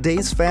 And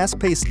today's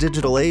fast-paced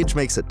digital age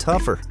makes it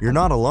tougher. You're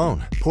not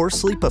alone. Poor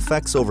sleep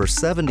affects over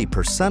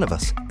 70% of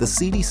us. The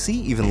CDC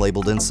even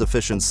labeled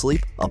insufficient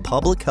sleep a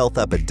public health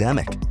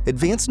epidemic.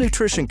 Advanced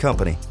nutrition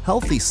company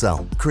Healthy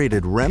Cell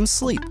created REM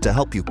sleep to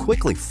help you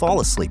quickly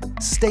fall asleep,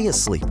 stay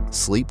asleep,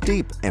 sleep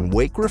deep, and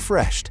wake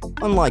refreshed.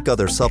 Unlike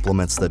other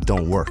supplements that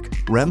don't work,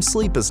 REM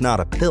sleep is not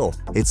a pill.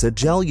 It's a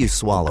gel you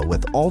swallow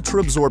with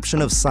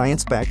ultra-absorption of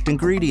science-backed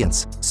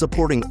ingredients,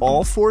 supporting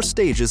all 4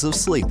 stages of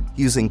sleep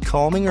using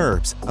calming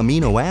herbs,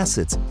 amino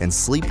acids, and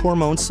sleep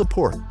hormone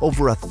support.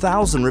 Over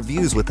 1,000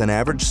 reviews with an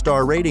average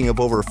star rating of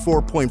over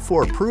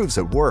 4.4 proves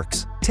it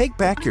works. Take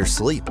back your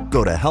sleep.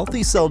 Go to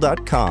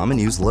healthycell.com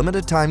and use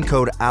limited time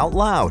code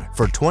OUTLOUD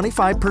for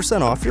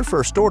 25% off your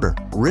first order.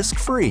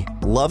 Risk-free.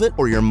 Love it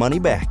or your money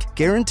back.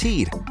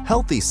 Guaranteed.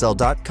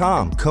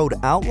 Healthycell.com code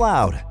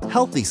OUTLOUD.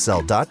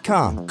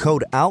 Healthycell.com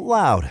code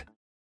OUTLOUD.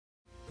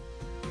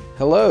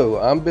 Hello,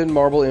 I'm Ben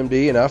Marble,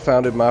 MD, and I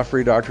founded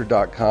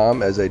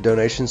MyFreeDoctor.com as a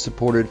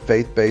donation-supported,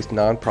 faith-based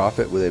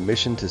nonprofit with a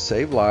mission to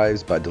save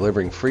lives by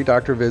delivering free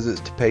doctor visits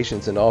to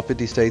patients in all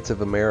 50 states of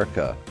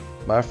America.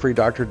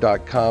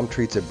 MyFreeDoctor.com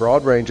treats a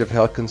broad range of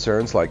health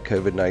concerns like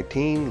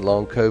COVID-19,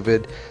 long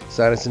COVID,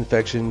 sinus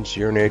infections,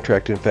 urinary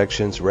tract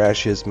infections,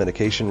 rashes,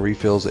 medication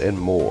refills, and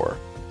more.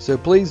 So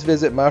please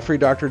visit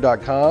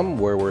MyFreeDoctor.com,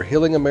 where we're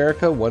healing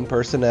America one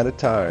person at a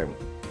time.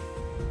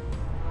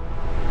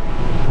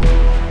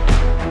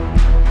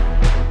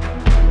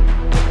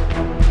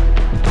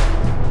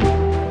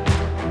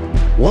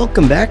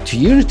 Welcome back to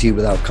Unity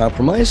Without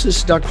Compromise. This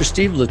is Dr.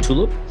 Steve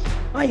LaTulip.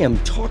 I am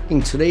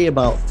talking today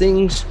about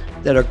things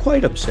that are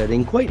quite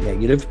upsetting, quite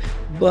negative,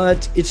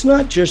 but it's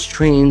not just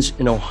trains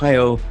in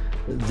Ohio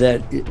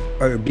that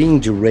are being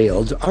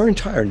derailed. Our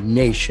entire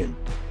nation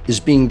is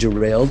being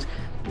derailed,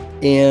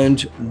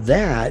 and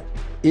that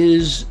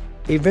is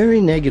a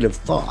very negative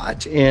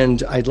thought,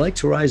 and I'd like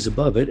to rise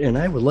above it, and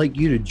I would like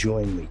you to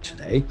join me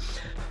today.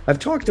 I've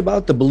talked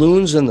about the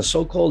balloons and the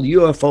so-called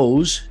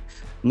UFOs,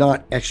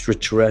 not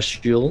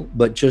extraterrestrial,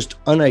 but just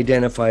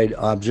unidentified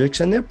objects,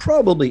 and they're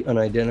probably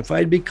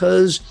unidentified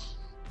because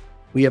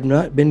we have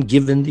not been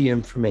given the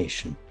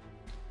information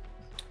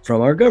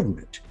from our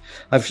government.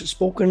 I've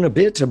spoken a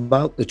bit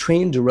about the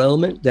train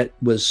derailment that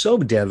was so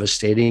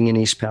devastating in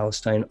East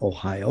Palestine,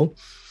 Ohio.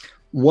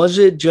 Was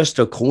it just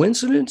a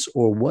coincidence,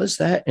 or was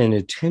that an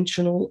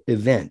intentional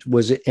event?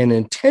 Was it an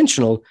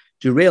intentional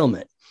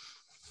derailment?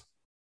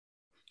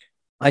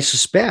 I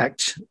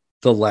suspect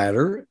the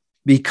latter,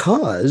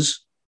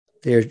 because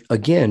they're,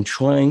 again,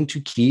 trying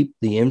to keep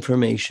the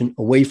information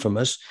away from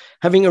us,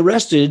 having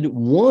arrested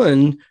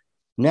one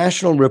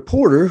national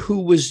reporter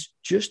who was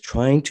just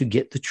trying to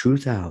get the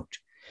truth out,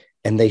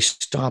 and they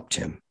stopped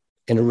him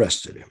and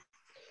arrested him.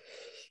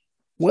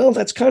 Well,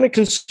 that's kind of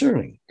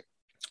concerning.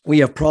 We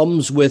have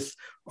problems with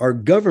our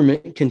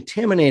government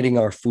contaminating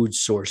our food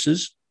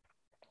sources.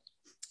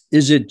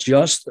 Is it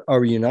just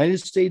our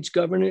United States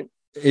government?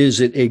 Is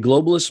it a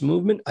globalist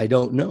movement? I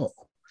don't know.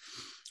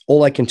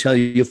 All I can tell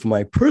you from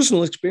my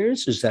personal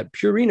experience is that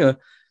Purina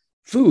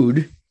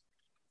food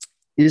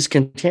is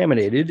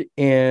contaminated,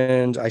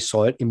 and I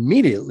saw it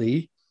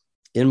immediately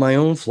in my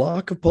own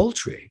flock of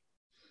poultry.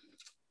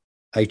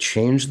 I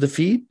changed the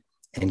feed,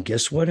 and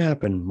guess what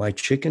happened? My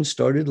chickens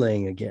started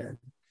laying again.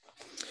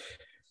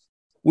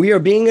 We are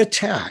being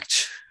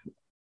attacked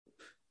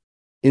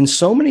in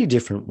so many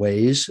different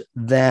ways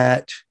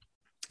that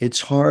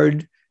it's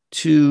hard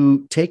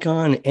to take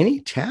on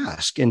any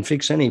task and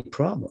fix any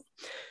problem.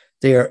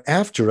 They are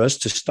after us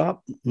to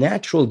stop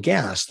natural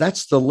gas.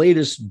 That's the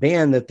latest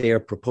ban that they are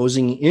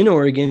proposing in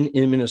Oregon,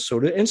 in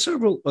Minnesota, and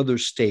several other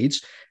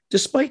states,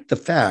 despite the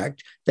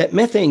fact that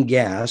methane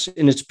gas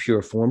in its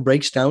pure form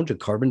breaks down to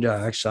carbon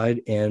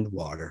dioxide and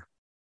water.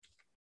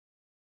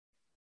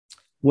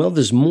 Well,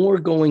 there's more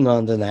going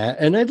on than that,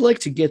 and I'd like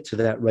to get to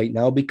that right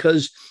now,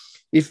 because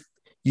if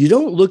you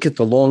don't look at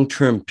the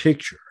long-term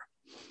picture,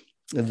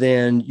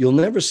 then you'll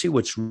never see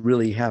what's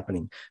really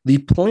happening. The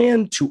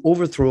plan to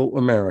overthrow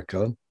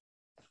America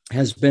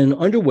has been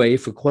underway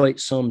for quite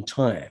some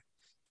time.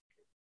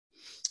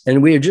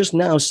 And we are just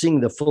now seeing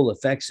the full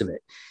effects of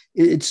it.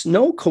 It's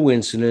no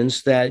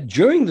coincidence that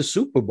during the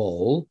Super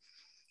Bowl,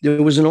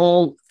 there was an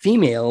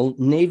all-female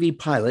Navy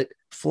pilot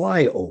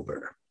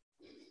flyover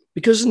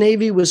because the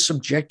Navy was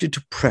subjected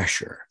to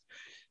pressure.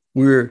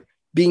 We're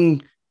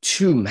being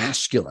too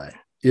masculine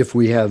if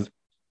we have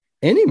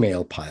any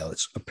male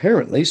pilots,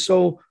 apparently,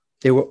 so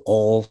they were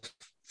all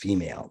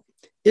female.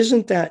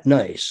 Isn't that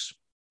nice?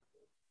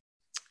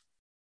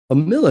 A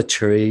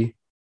military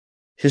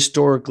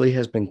historically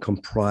has been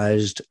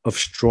comprised of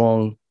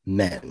strong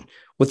men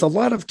with a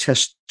lot of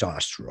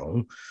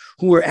testosterone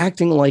who are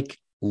acting like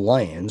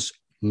lions,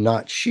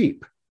 not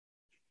sheep.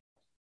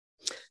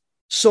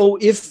 So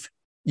if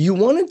you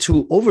wanted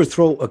to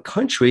overthrow a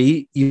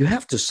country, you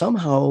have to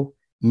somehow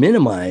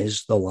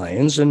minimize the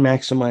lions and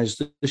maximize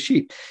the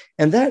sheep.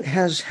 And that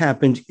has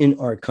happened in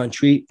our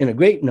country in a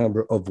great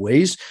number of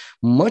ways.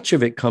 Much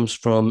of it comes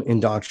from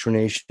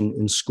indoctrination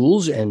in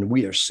schools, and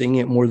we are seeing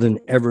it more than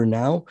ever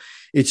now.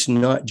 It's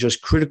not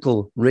just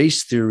critical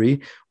race theory,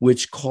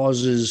 which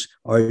causes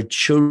our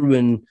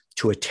children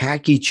to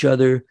attack each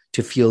other,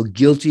 to feel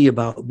guilty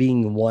about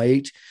being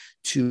white,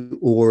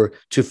 or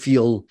to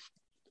feel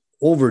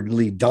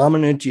overly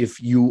dominant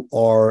if you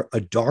are a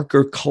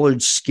darker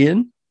colored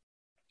skin.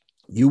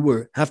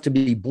 You have to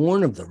be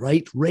born of the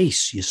right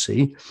race, you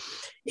see,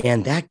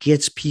 and that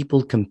gets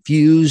people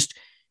confused,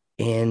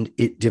 and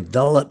it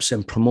develops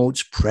and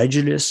promotes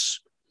prejudice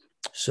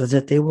so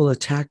that they will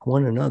attack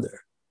one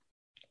another.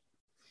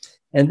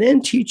 And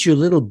then teach your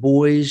little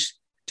boys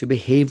to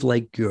behave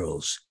like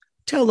girls.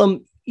 Tell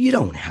them you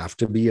don't have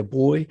to be a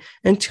boy,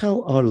 and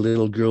tell our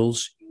little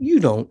girls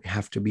you don't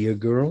have to be a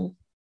girl.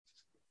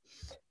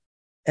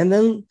 And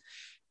then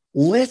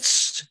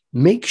let's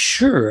make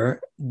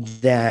sure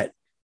that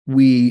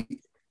we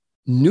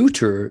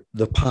neuter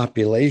the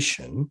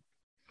population.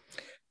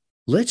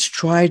 Let's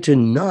try to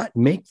not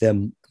make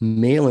them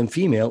male and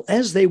female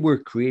as they were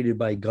created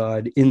by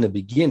God in the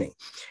beginning.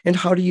 And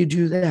how do you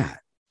do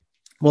that?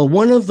 Well,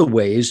 one of the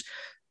ways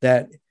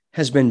that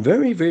has been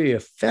very, very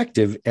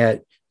effective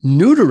at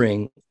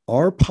neutering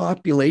our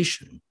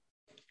population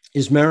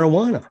is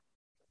marijuana.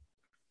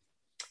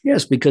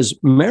 Yes, because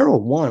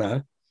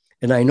marijuana,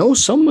 and I know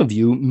some of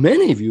you,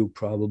 many of you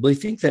probably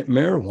think that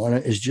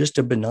marijuana is just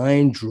a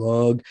benign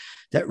drug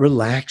that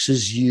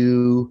relaxes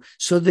you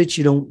so that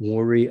you don't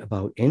worry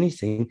about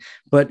anything.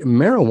 But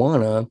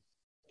marijuana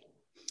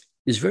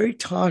is very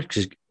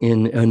toxic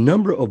in a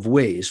number of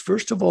ways.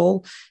 First of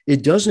all,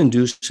 it does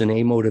induce an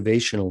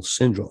amotivational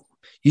syndrome.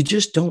 You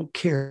just don't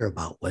care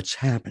about what's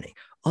happening.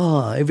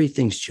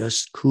 Everything's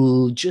just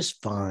cool,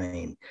 just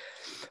fine.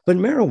 But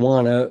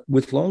marijuana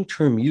with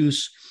long-term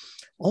use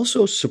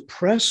also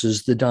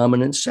suppresses the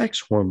dominant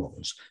sex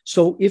hormones.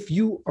 So if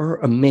you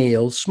are a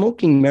male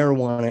smoking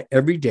marijuana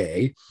every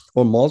day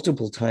or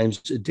multiple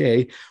times a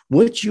day,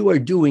 what you are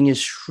doing is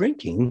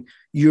shrinking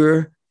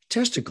your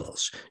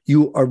testicles.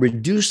 You are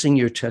reducing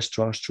your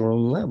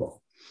testosterone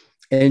level,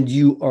 and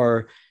you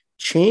are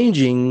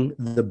changing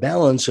the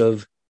balance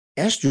of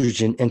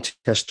estrogen and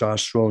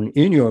testosterone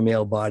in your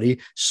male body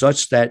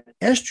such that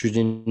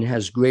estrogen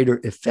has greater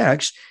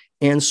effects.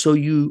 And so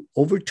you,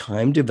 over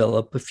time,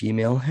 develop a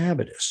female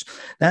habitus.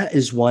 That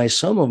is why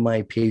some of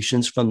my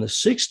patients from the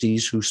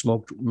 60s who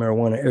smoked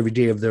marijuana every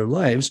day of their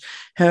lives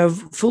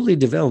have fully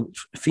developed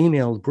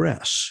female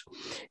breasts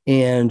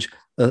and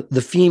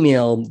the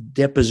female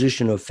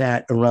deposition of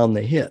fat around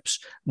the hips.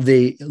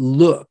 They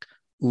look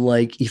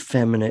like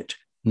effeminate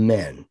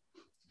men.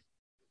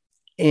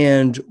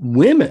 And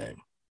women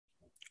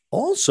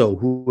also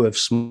who have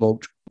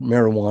smoked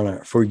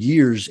marijuana for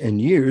years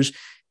and years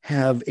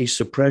have a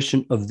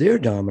suppression of their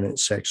dominant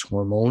sex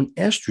hormone,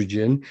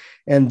 estrogen,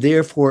 and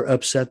therefore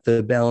upset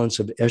the balance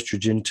of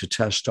estrogen to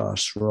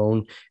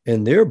testosterone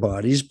in their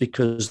bodies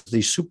because the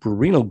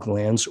suprarenal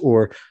glands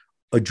or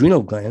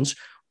adrenal glands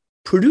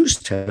produce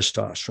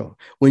testosterone.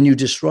 When you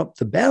disrupt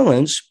the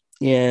balance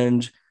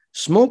and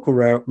smoke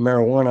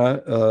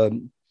marijuana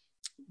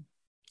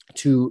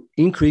to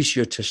increase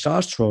your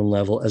testosterone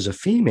level as a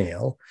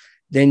female,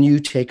 then you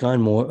take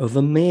on more of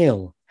a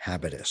male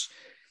habitus.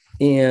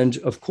 And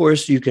of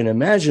course, you can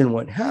imagine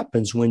what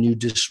happens when you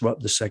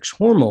disrupt the sex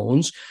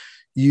hormones.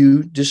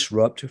 You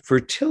disrupt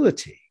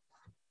fertility.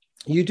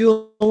 You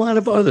do a lot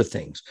of other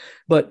things.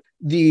 But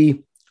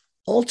the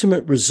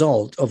ultimate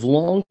result of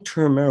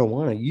long-term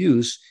marijuana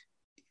use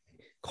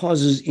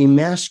causes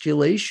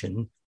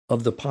emasculation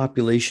of the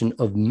population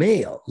of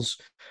males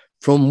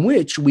from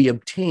which we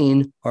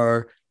obtain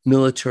our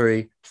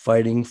military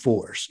fighting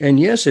force. And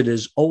yes, it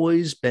has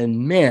always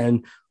been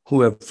men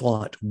who have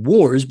fought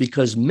wars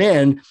because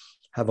men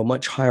have a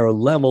much higher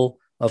level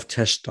of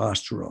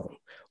testosterone.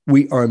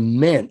 We are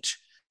meant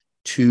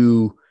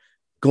to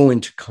go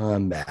into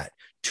combat,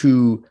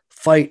 to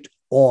fight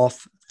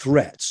off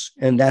threats.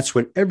 And that's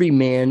what every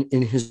man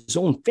in his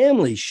own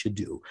family should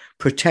do.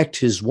 Protect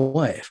his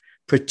wife,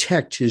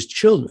 protect his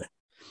children.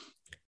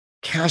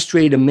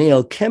 Castrate a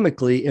male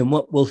chemically, and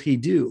what will he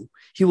do?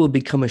 He will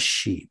become a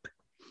sheep.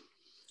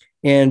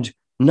 And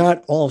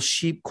not all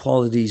sheep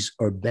qualities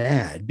are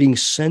bad. Being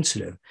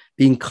sensitive,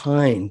 being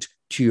kind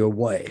to your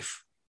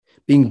wife,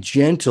 being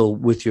gentle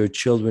with your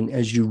children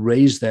as you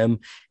raise them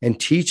and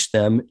teach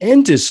them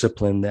and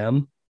discipline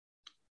them.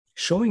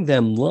 Showing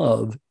them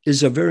love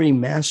is a very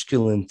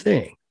masculine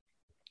thing.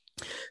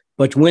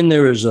 But when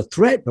there is a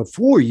threat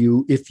before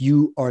you, if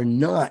you are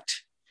not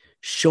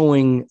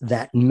showing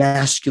that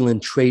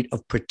masculine trait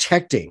of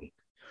protecting,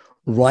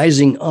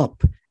 rising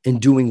up, and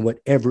doing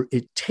whatever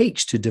it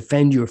takes to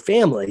defend your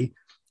family,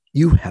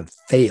 you have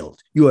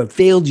failed. You have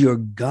failed your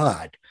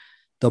God.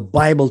 The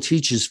Bible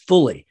teaches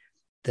fully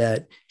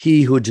that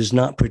he who does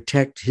not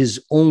protect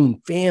his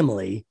own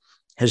family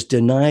has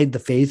denied the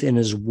faith and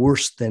is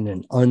worse than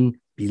an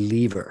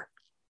unbeliever.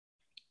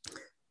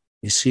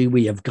 You see,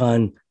 we have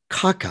gone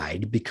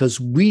cockeyed because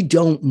we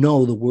don't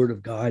know the word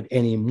of God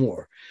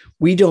anymore.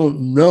 We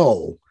don't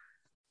know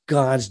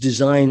God's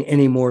design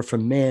anymore for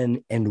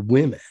men and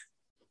women,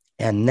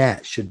 and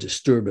that should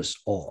disturb us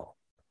all.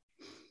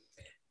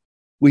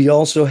 We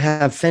also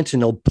have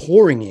fentanyl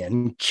pouring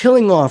in,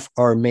 killing off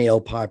our male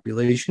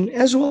population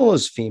as well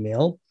as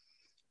female.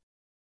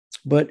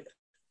 But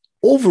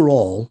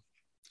overall,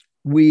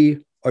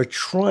 we are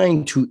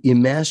trying to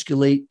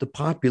emasculate the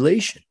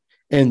population,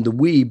 and the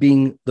we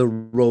being the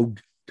rogue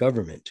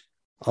government.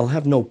 I'll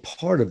have no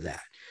part of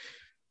that.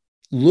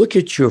 Look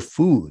at your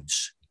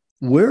foods.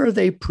 Where are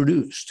they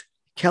produced?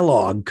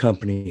 Kellogg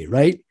Company,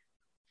 right?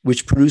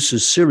 Which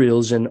produces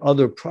cereals and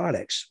other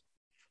products.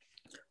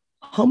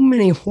 How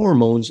many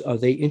hormones are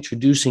they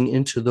introducing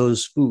into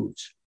those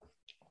foods?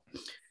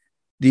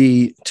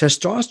 The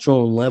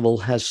testosterone level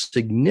has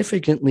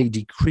significantly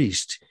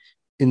decreased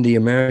in the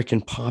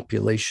American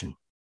population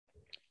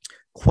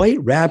quite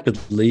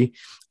rapidly,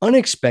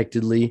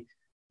 unexpectedly,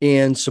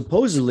 and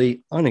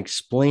supposedly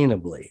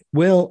unexplainably.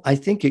 Well, I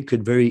think it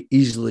could very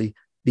easily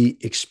be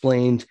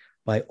explained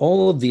by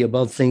all of the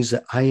above things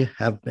that I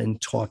have been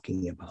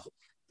talking about.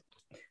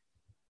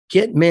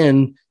 Get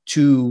men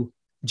to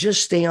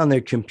just stay on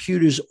their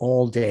computers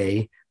all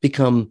day,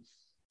 become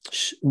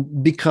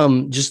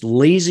just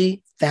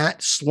lazy,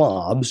 fat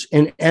slobs.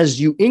 And as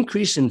you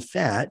increase in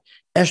fat,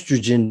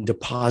 estrogen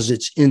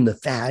deposits in the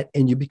fat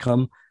and you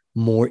become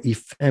more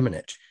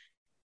effeminate.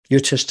 Your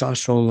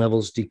testosterone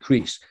levels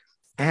decrease.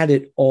 Add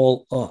it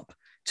all up.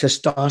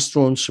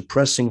 Testosterone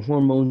suppressing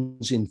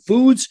hormones in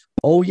foods,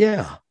 oh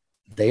yeah,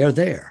 they are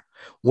there.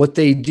 What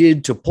they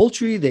did to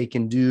poultry, they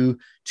can do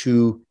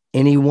to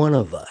any one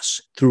of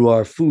us through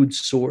our food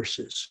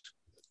sources.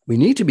 We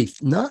need to be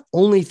not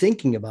only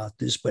thinking about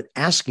this, but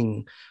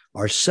asking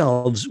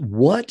ourselves,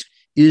 what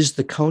is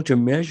the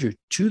countermeasure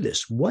to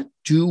this? What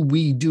do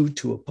we do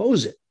to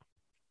oppose it?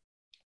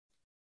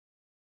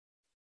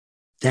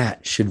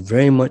 That should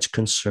very much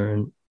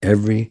concern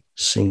every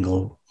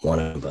single one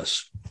of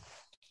us.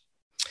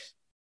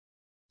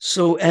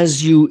 So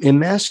as you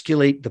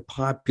emasculate the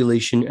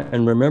population,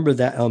 and remember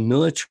that our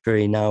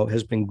military now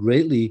has been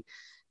greatly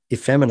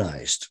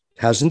effeminized,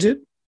 hasn't it?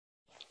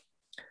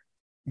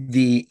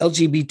 The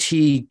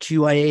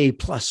LGBTQIA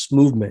plus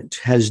movement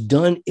has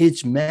done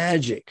its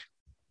magic,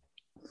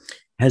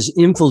 has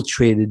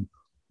infiltrated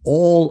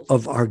all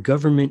of our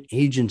government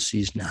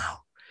agencies now,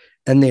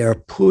 and they are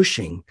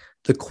pushing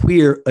the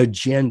queer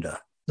agenda,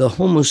 the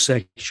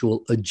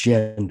homosexual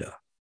agenda.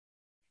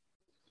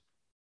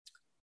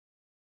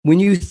 When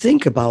you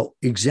think about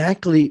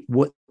exactly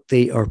what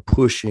they are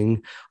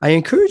pushing, I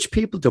encourage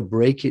people to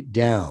break it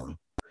down.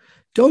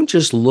 Don't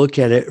just look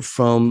at it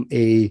from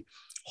a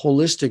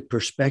holistic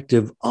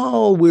perspective.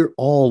 Oh, we're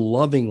all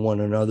loving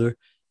one another.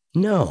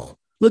 No,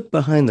 look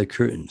behind the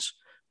curtains.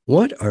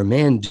 What are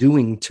men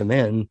doing to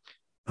men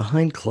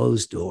behind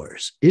closed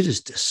doors? It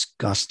is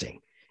disgusting.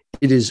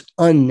 It is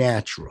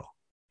unnatural.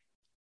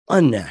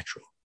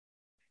 Unnatural.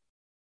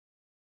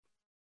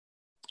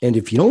 And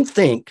if you don't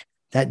think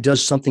that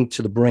does something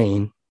to the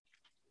brain,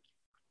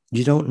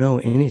 you don't know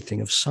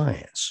anything of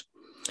science.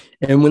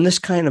 And when this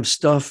kind of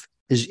stuff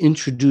is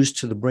introduced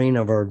to the brain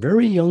of our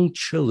very young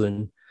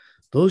children,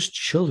 those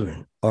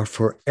children are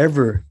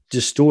forever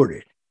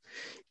distorted.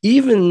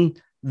 Even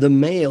the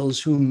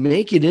males who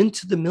make it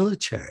into the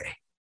military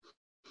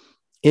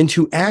and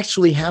who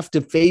actually have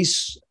to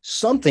face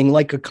something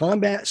like a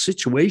combat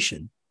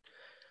situation,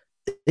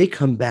 they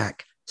come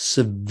back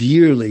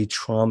severely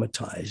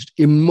traumatized,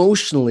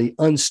 emotionally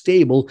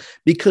unstable,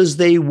 because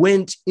they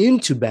went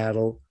into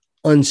battle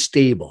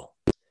unstable.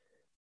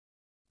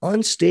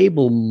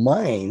 Unstable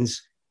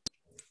minds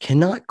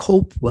cannot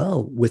cope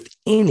well with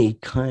any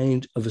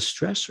kind of a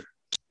stressor.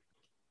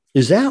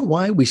 Is that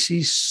why we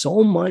see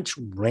so much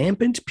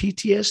rampant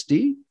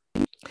PTSD?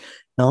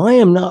 Now, I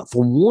am not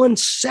for 1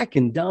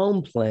 second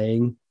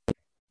downplaying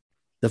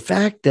the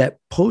fact that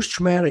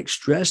post-traumatic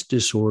stress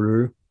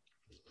disorder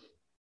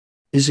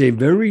is a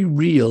very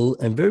real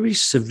and very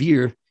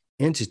severe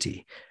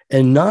entity.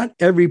 And not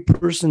every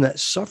person that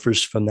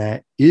suffers from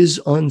that is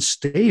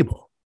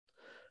unstable.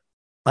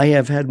 I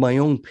have had my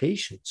own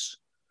patients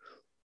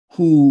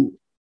who,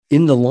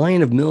 in the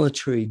line of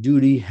military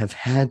duty, have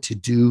had to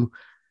do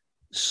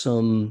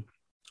some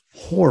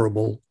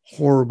horrible,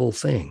 horrible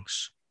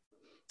things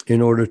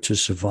in order to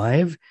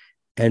survive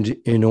And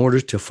in order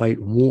to fight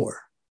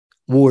war,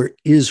 war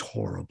is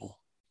horrible.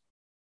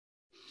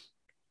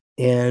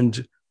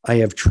 And I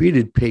have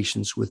treated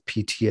patients with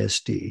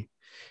PTSD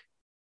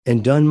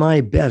and done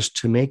my best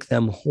to make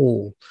them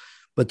whole.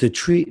 But the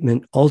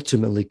treatment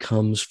ultimately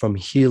comes from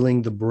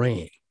healing the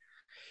brain.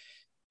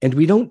 And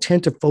we don't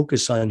tend to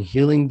focus on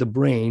healing the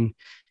brain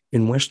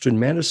in Western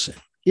medicine,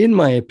 in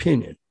my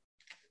opinion.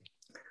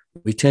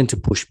 We tend to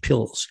push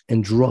pills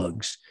and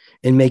drugs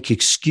and make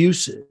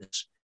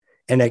excuses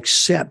and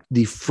accept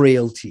the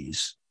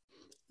frailties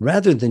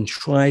rather than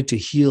try to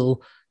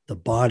heal the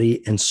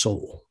body and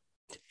soul.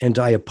 And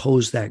I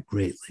oppose that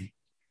greatly.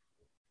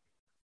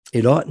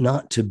 It ought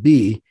not to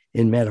be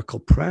in medical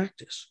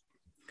practice.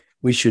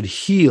 We should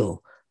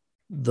heal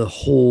the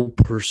whole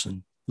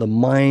person, the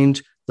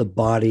mind, the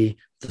body,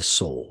 the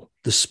soul.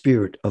 The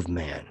spirit of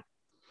man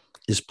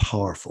is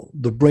powerful.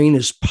 The brain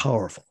is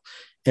powerful,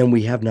 and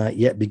we have not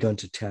yet begun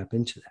to tap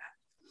into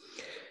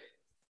that.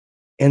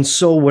 And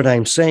so what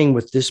I'm saying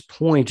with this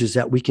point is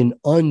that we can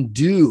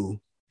undo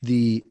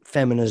the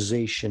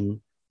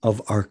feminization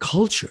of our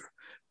culture,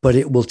 but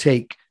it will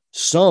take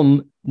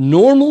some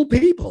normal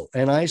people,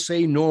 and I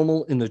say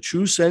normal in the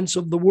true sense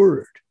of the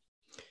word,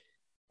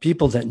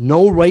 people that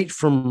know right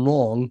from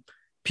wrong,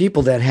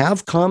 people that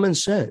have common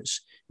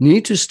sense,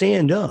 need to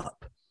stand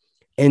up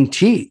and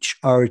teach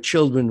our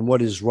children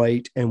what is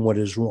right and what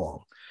is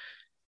wrong.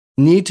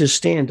 Need to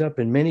stand up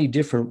in many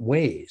different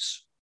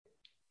ways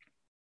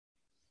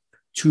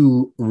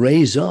to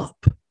raise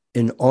up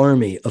an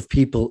army of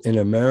people in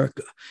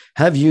America.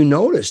 Have you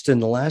noticed in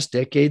the last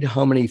decade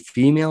how many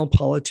female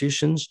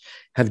politicians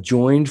have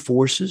joined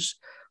forces?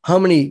 How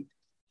many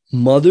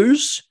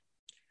mothers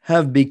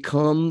have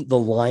become the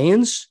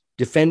lions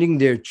defending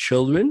their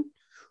children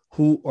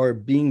who are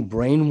being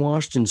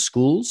brainwashed in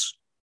schools?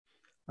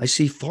 I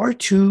see far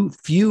too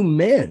few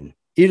men.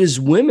 It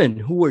is women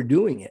who are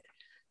doing it.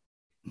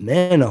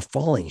 Men are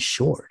falling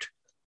short.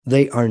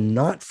 They are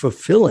not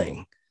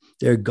fulfilling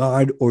their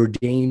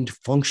God-ordained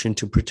function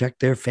to protect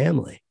their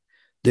family,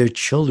 their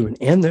children,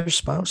 and their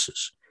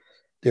spouses,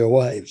 their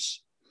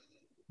wives.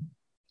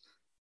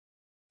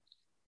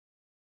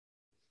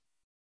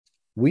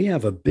 We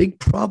have a big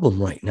problem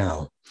right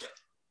now.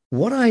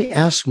 What I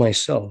ask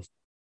myself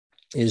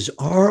is,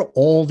 are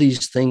all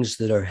these things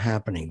that are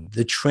happening,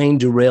 the train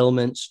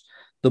derailments,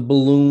 the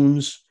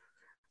balloons,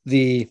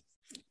 the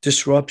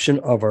disruption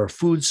of our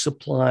food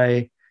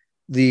supply,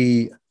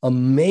 the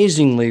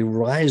amazingly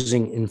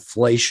rising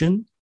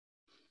inflation,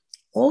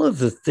 all of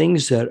the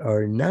things that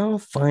are now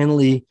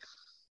finally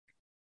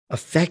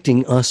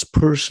affecting us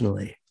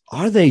personally,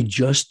 are they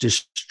just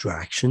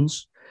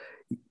distractions?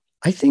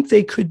 I think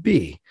they could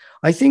be.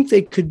 I think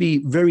they could be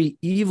very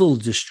evil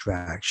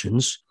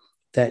distractions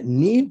that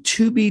need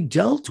to be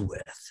dealt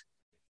with.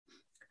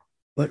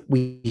 But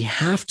we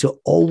have to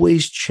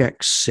always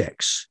check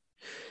 6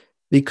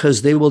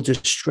 because they will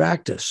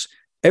distract us.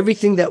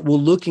 Everything that we're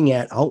looking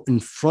at out in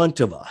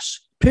front of us.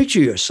 Picture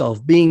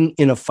yourself being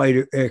in a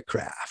fighter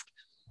aircraft.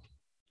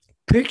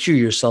 Picture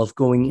yourself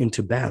going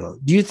into battle.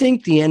 Do you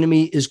think the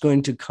enemy is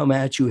going to come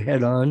at you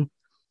head on?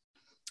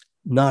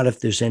 Not if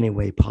there's any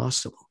way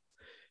possible.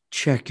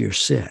 Check your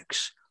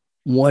 6.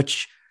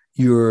 Watch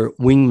your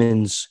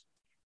wingman's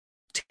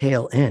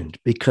tail end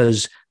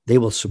because they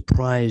will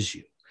surprise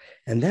you.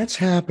 And that's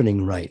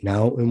happening right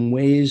now in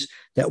ways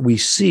that we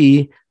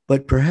see,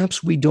 but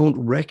perhaps we don't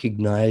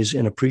recognize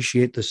and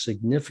appreciate the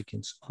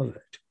significance of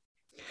it.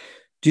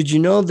 Did you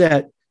know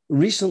that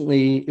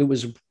recently it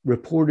was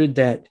reported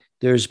that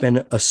there's been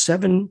a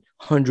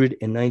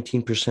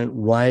 719%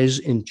 rise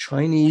in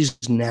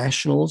Chinese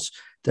nationals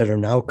that are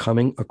now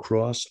coming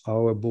across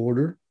our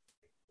border?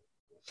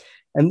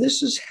 And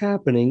this is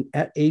happening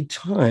at a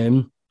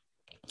time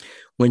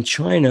when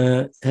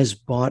China has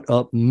bought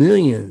up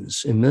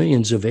millions and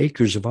millions of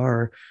acres of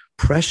our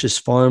precious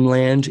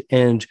farmland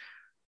and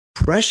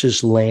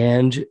precious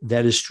land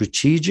that is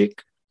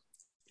strategic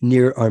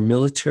near our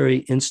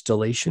military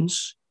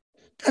installations.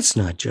 That's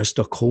not just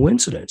a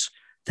coincidence.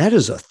 That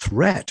is a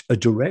threat, a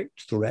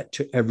direct threat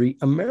to every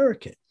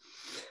American.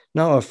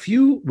 Now, a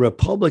few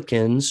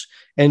Republicans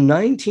and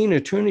 19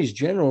 attorneys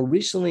general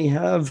recently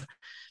have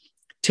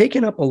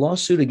taken up a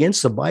lawsuit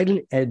against the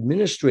Biden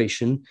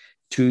administration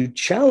to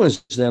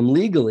challenge them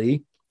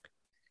legally,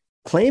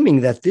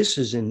 claiming that this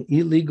is an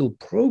illegal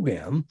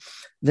program,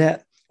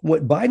 that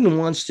what Biden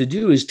wants to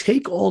do is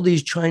take all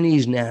these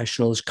Chinese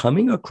nationals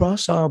coming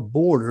across our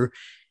border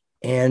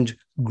and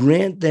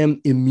grant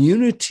them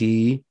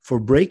immunity for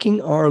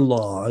breaking our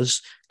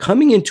laws,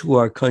 coming into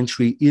our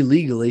country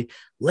illegally.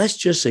 Let's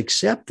just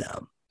accept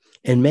them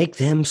and make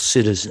them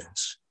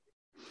citizens.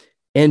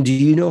 And do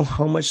you know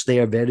how much they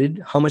are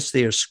vetted, how much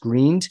they are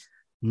screened?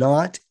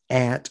 Not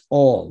at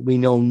all. We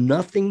know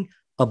nothing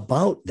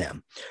about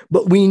them.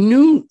 But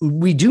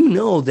we do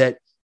know that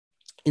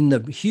in the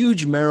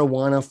huge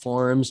marijuana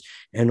farms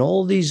and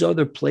all these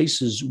other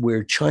places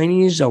where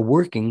Chinese are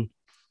working,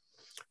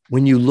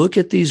 when you look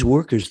at these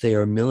workers, they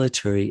are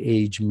military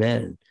age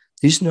men.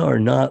 These are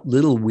not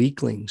little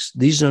weaklings.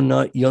 These are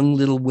not young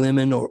little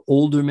women or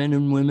older men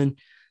and women.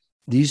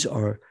 These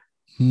are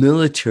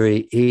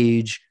military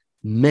age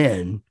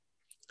men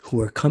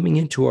who are coming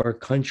into our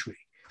country.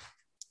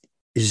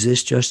 Is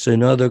this just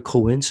another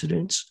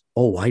coincidence?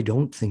 Oh, I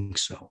don't think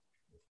so.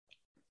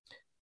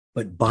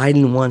 But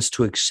Biden wants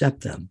to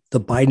accept them, the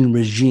Biden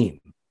regime.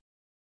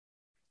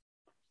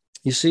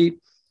 You see,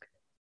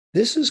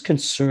 this is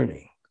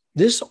concerning.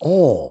 This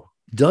all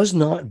does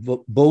not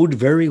bode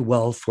very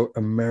well for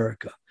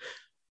America.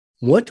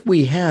 What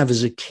we have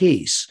is a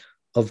case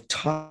of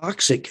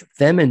toxic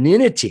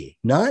femininity,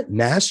 not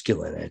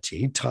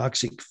masculinity,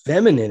 toxic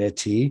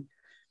femininity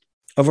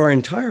of our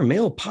entire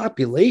male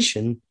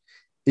population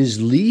is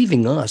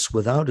leaving us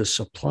without a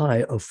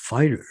supply of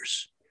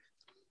fighters.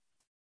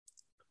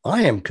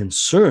 I am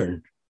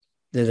concerned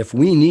that if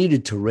we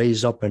needed to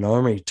raise up an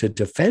army to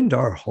defend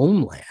our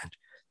homeland,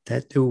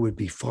 that there would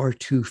be far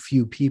too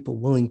few people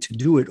willing to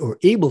do it or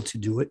able to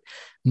do it,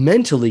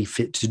 mentally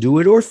fit to do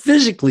it, or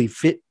physically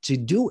fit to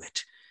do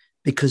it,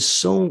 because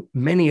so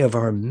many of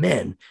our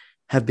men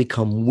have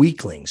become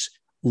weaklings,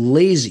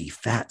 lazy,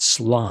 fat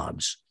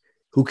slobs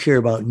who care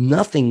about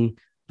nothing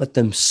but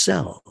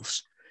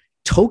themselves,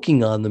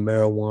 toking on the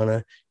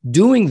marijuana,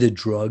 doing the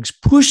drugs,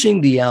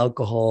 pushing the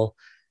alcohol,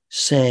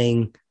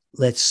 saying,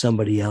 let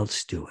somebody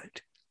else do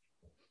it.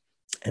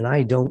 And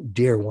I don't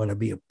dare want to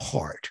be a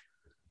part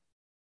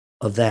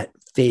of that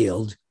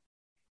failed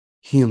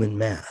human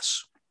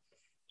mass.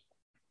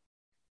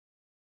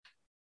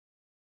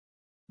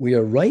 We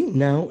are right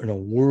now in a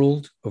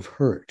world of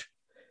hurt.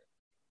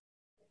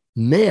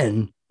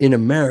 Men in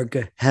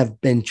America have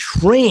been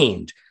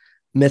trained,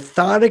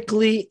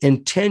 methodically,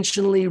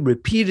 intentionally,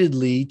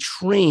 repeatedly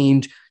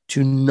trained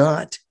to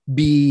not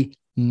be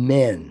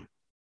men.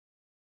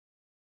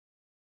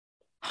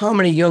 How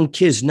many young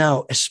kids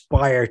now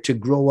aspire to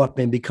grow up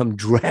and become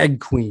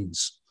drag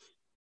queens?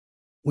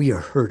 We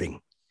are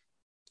hurting.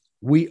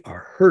 We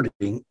are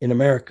hurting in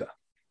America.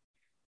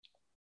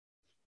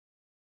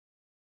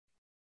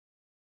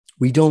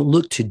 We don't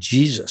look to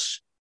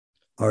Jesus,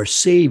 our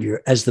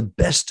Savior, as the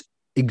best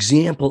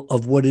example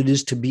of what it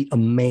is to be a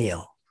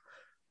male,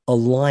 a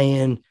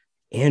lion,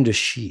 and a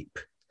sheep.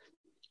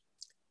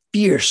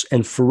 Fierce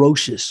and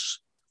ferocious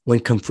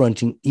when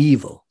confronting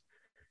evil,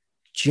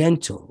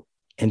 gentle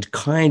and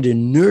kind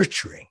and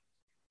nurturing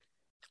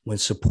when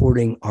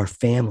supporting our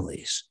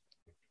families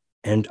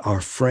and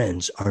our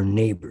friends, our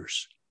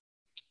neighbors.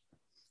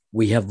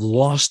 We have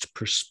lost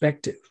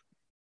perspective.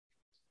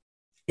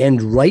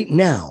 And right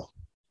now,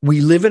 we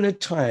live in a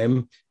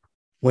time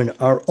when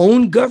our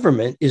own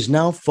government is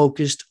now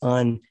focused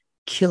on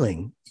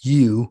killing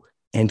you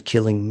and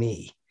killing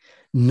me,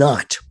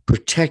 not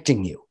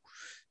protecting you.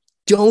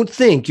 Don't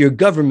think your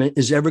government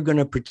is ever going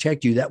to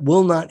protect you. That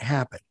will not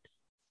happen.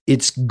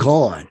 It's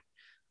gone.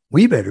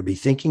 We better be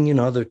thinking in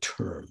other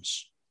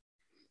terms.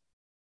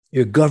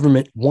 Your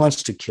government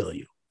wants to kill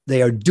you.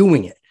 They are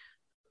doing it,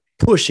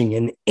 pushing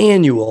an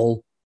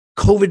annual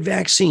COVID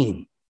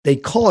vaccine. They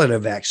call it a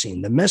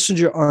vaccine, the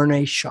messenger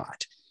RNA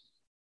shot.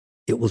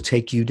 It will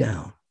take you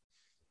down.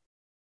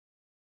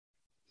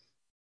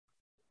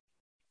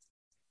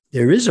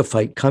 There is a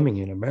fight coming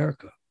in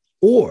America,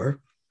 or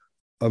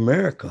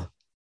America,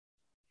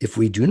 if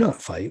we do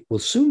not fight, will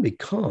soon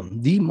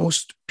become the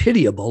most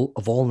pitiable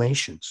of all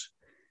nations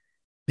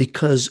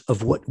because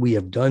of what we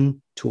have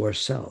done to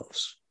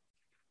ourselves.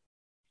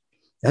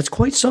 That's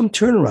quite some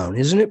turnaround,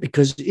 isn't it?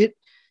 Because it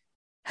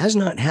has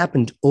not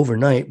happened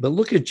overnight, but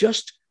look at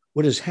just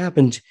what has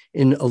happened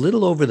in a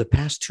little over the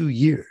past 2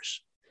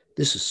 years.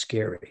 This is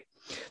scary.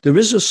 There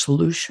is a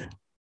solution,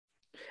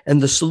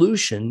 and the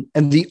solution,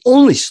 and the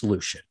only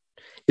solution,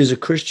 is a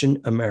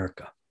Christian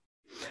America.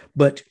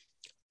 But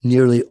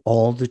nearly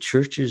all the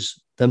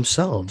churches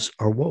themselves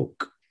are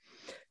woke,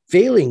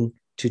 failing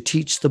to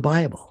teach the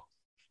Bible,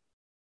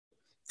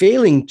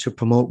 failing to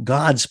promote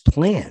God's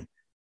plan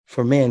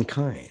for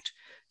mankind,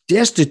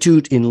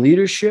 destitute in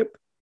leadership,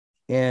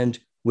 and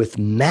with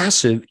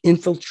massive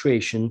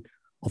infiltration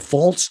of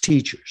false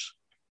teachers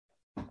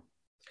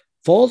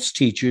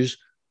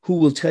who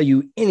will tell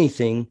you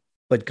anything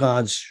but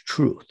God's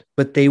truth,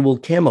 but they will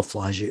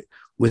camouflage it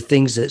with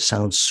things that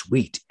sound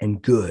sweet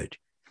and good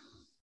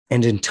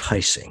and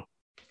enticing.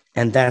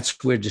 And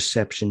that's where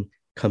deception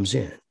comes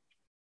in.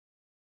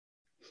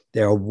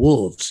 There are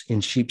wolves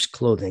in sheep's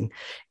clothing,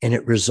 and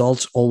it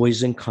results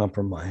always in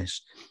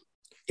compromise.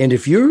 And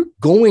if you're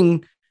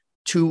going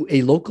to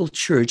a local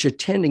church,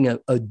 attending a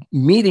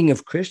meeting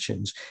of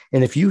Christians,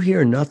 and if you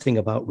hear nothing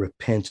about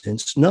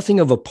repentance, nothing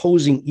of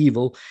opposing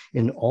evil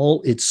in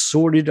all its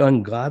sordid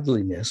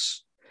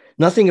ungodliness,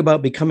 nothing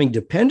about becoming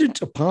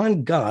dependent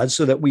upon God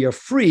so that we are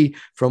free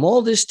from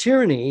all this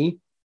tyranny,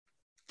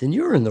 then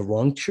you're in the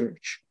wrong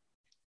church.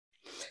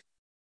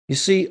 You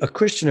see, a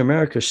Christian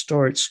America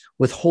starts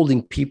with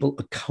holding people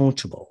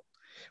accountable,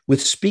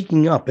 with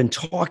speaking up and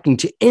talking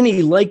to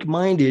any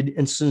like-minded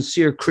and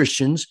sincere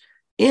Christians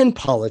and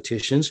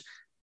politicians,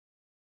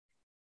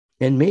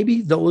 and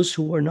maybe those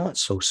who are not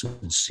so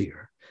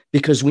sincere,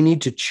 because we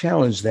need to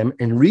challenge them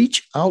and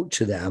reach out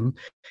to them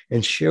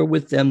and share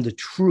with them the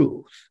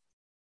truth.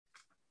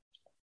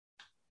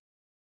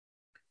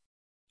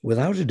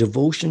 Without a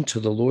devotion to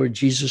the Lord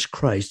Jesus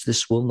Christ,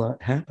 this will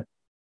not happen,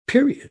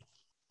 period.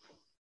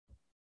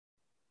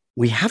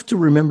 We have to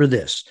remember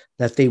this,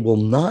 that they will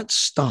not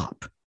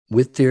stop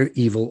with their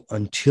evil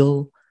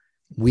until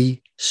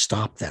we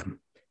stop them.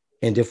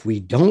 And if we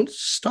don't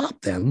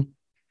stop them,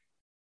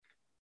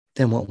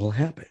 then what will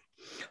happen?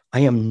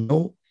 I am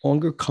no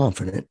longer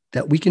confident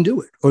that we can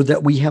do it or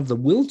that we have the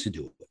will to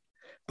do it.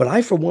 But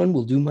I, for one,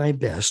 will do my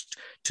best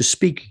to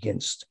speak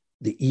against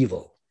the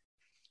evil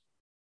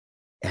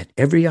at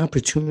every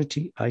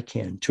opportunity I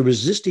can, to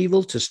resist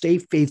evil, to stay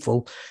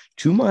faithful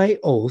to my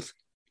oath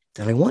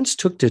that I once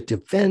took to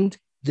defend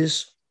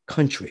this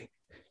country,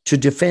 to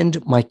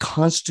defend my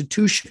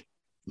Constitution,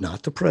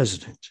 not the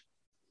president.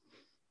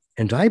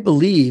 And I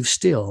believe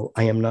still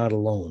I am not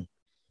alone.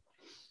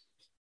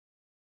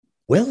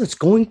 Well, it's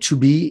going to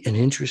be an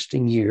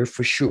interesting year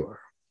for sure.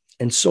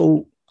 And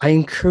so I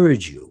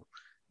encourage you,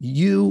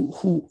 you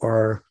who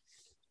are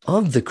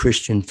of the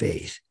Christian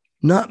faith,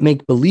 not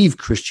make-believe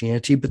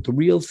Christianity, but the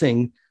real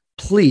thing,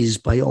 please,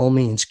 by all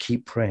means,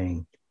 keep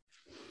praying.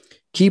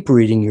 Keep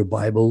reading your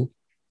Bible.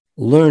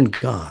 Learn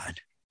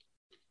God.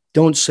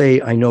 Don't say,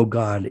 I know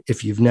God,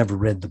 if you've never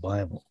read the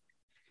Bible.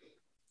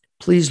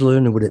 Please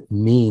learn what it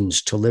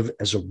means to live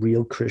as a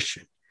real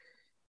Christian.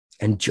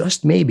 And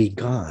just maybe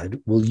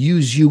God will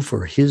use you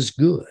for his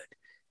good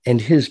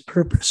and his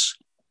purpose,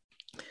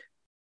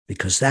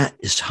 because that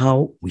is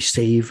how we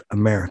save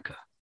America.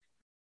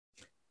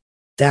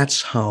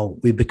 That's how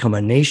we become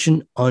a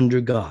nation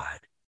under God.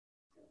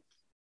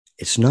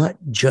 It's not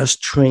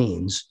just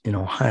trains in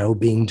Ohio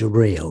being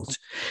derailed,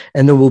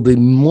 and there will be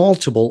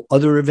multiple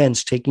other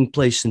events taking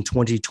place in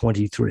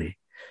 2023.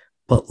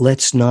 But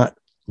let's not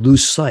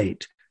lose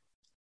sight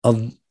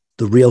of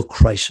the real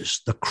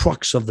crisis, the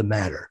crux of the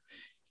matter,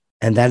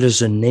 and that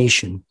is a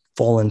nation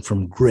fallen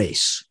from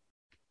grace.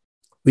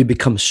 We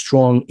become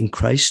strong in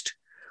Christ.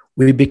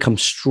 We become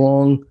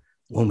strong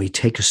when we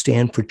take a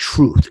stand for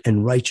truth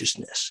and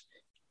righteousness,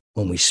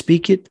 when we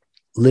speak it,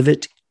 live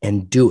it,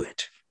 and do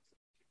it.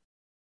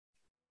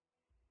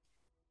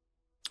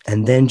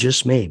 And then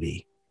just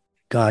maybe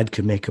God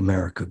can make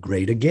America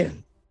great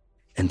again.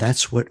 And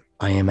that's what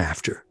I am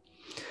after.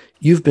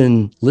 You've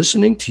been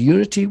listening to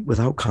Unity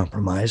Without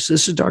Compromise.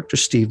 This is Dr.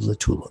 Steve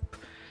LaTulip.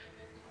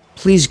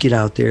 Please get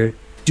out there,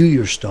 do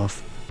your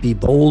stuff, be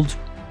bold,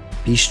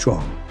 be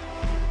strong.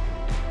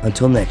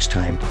 Until next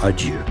time,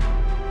 adieu.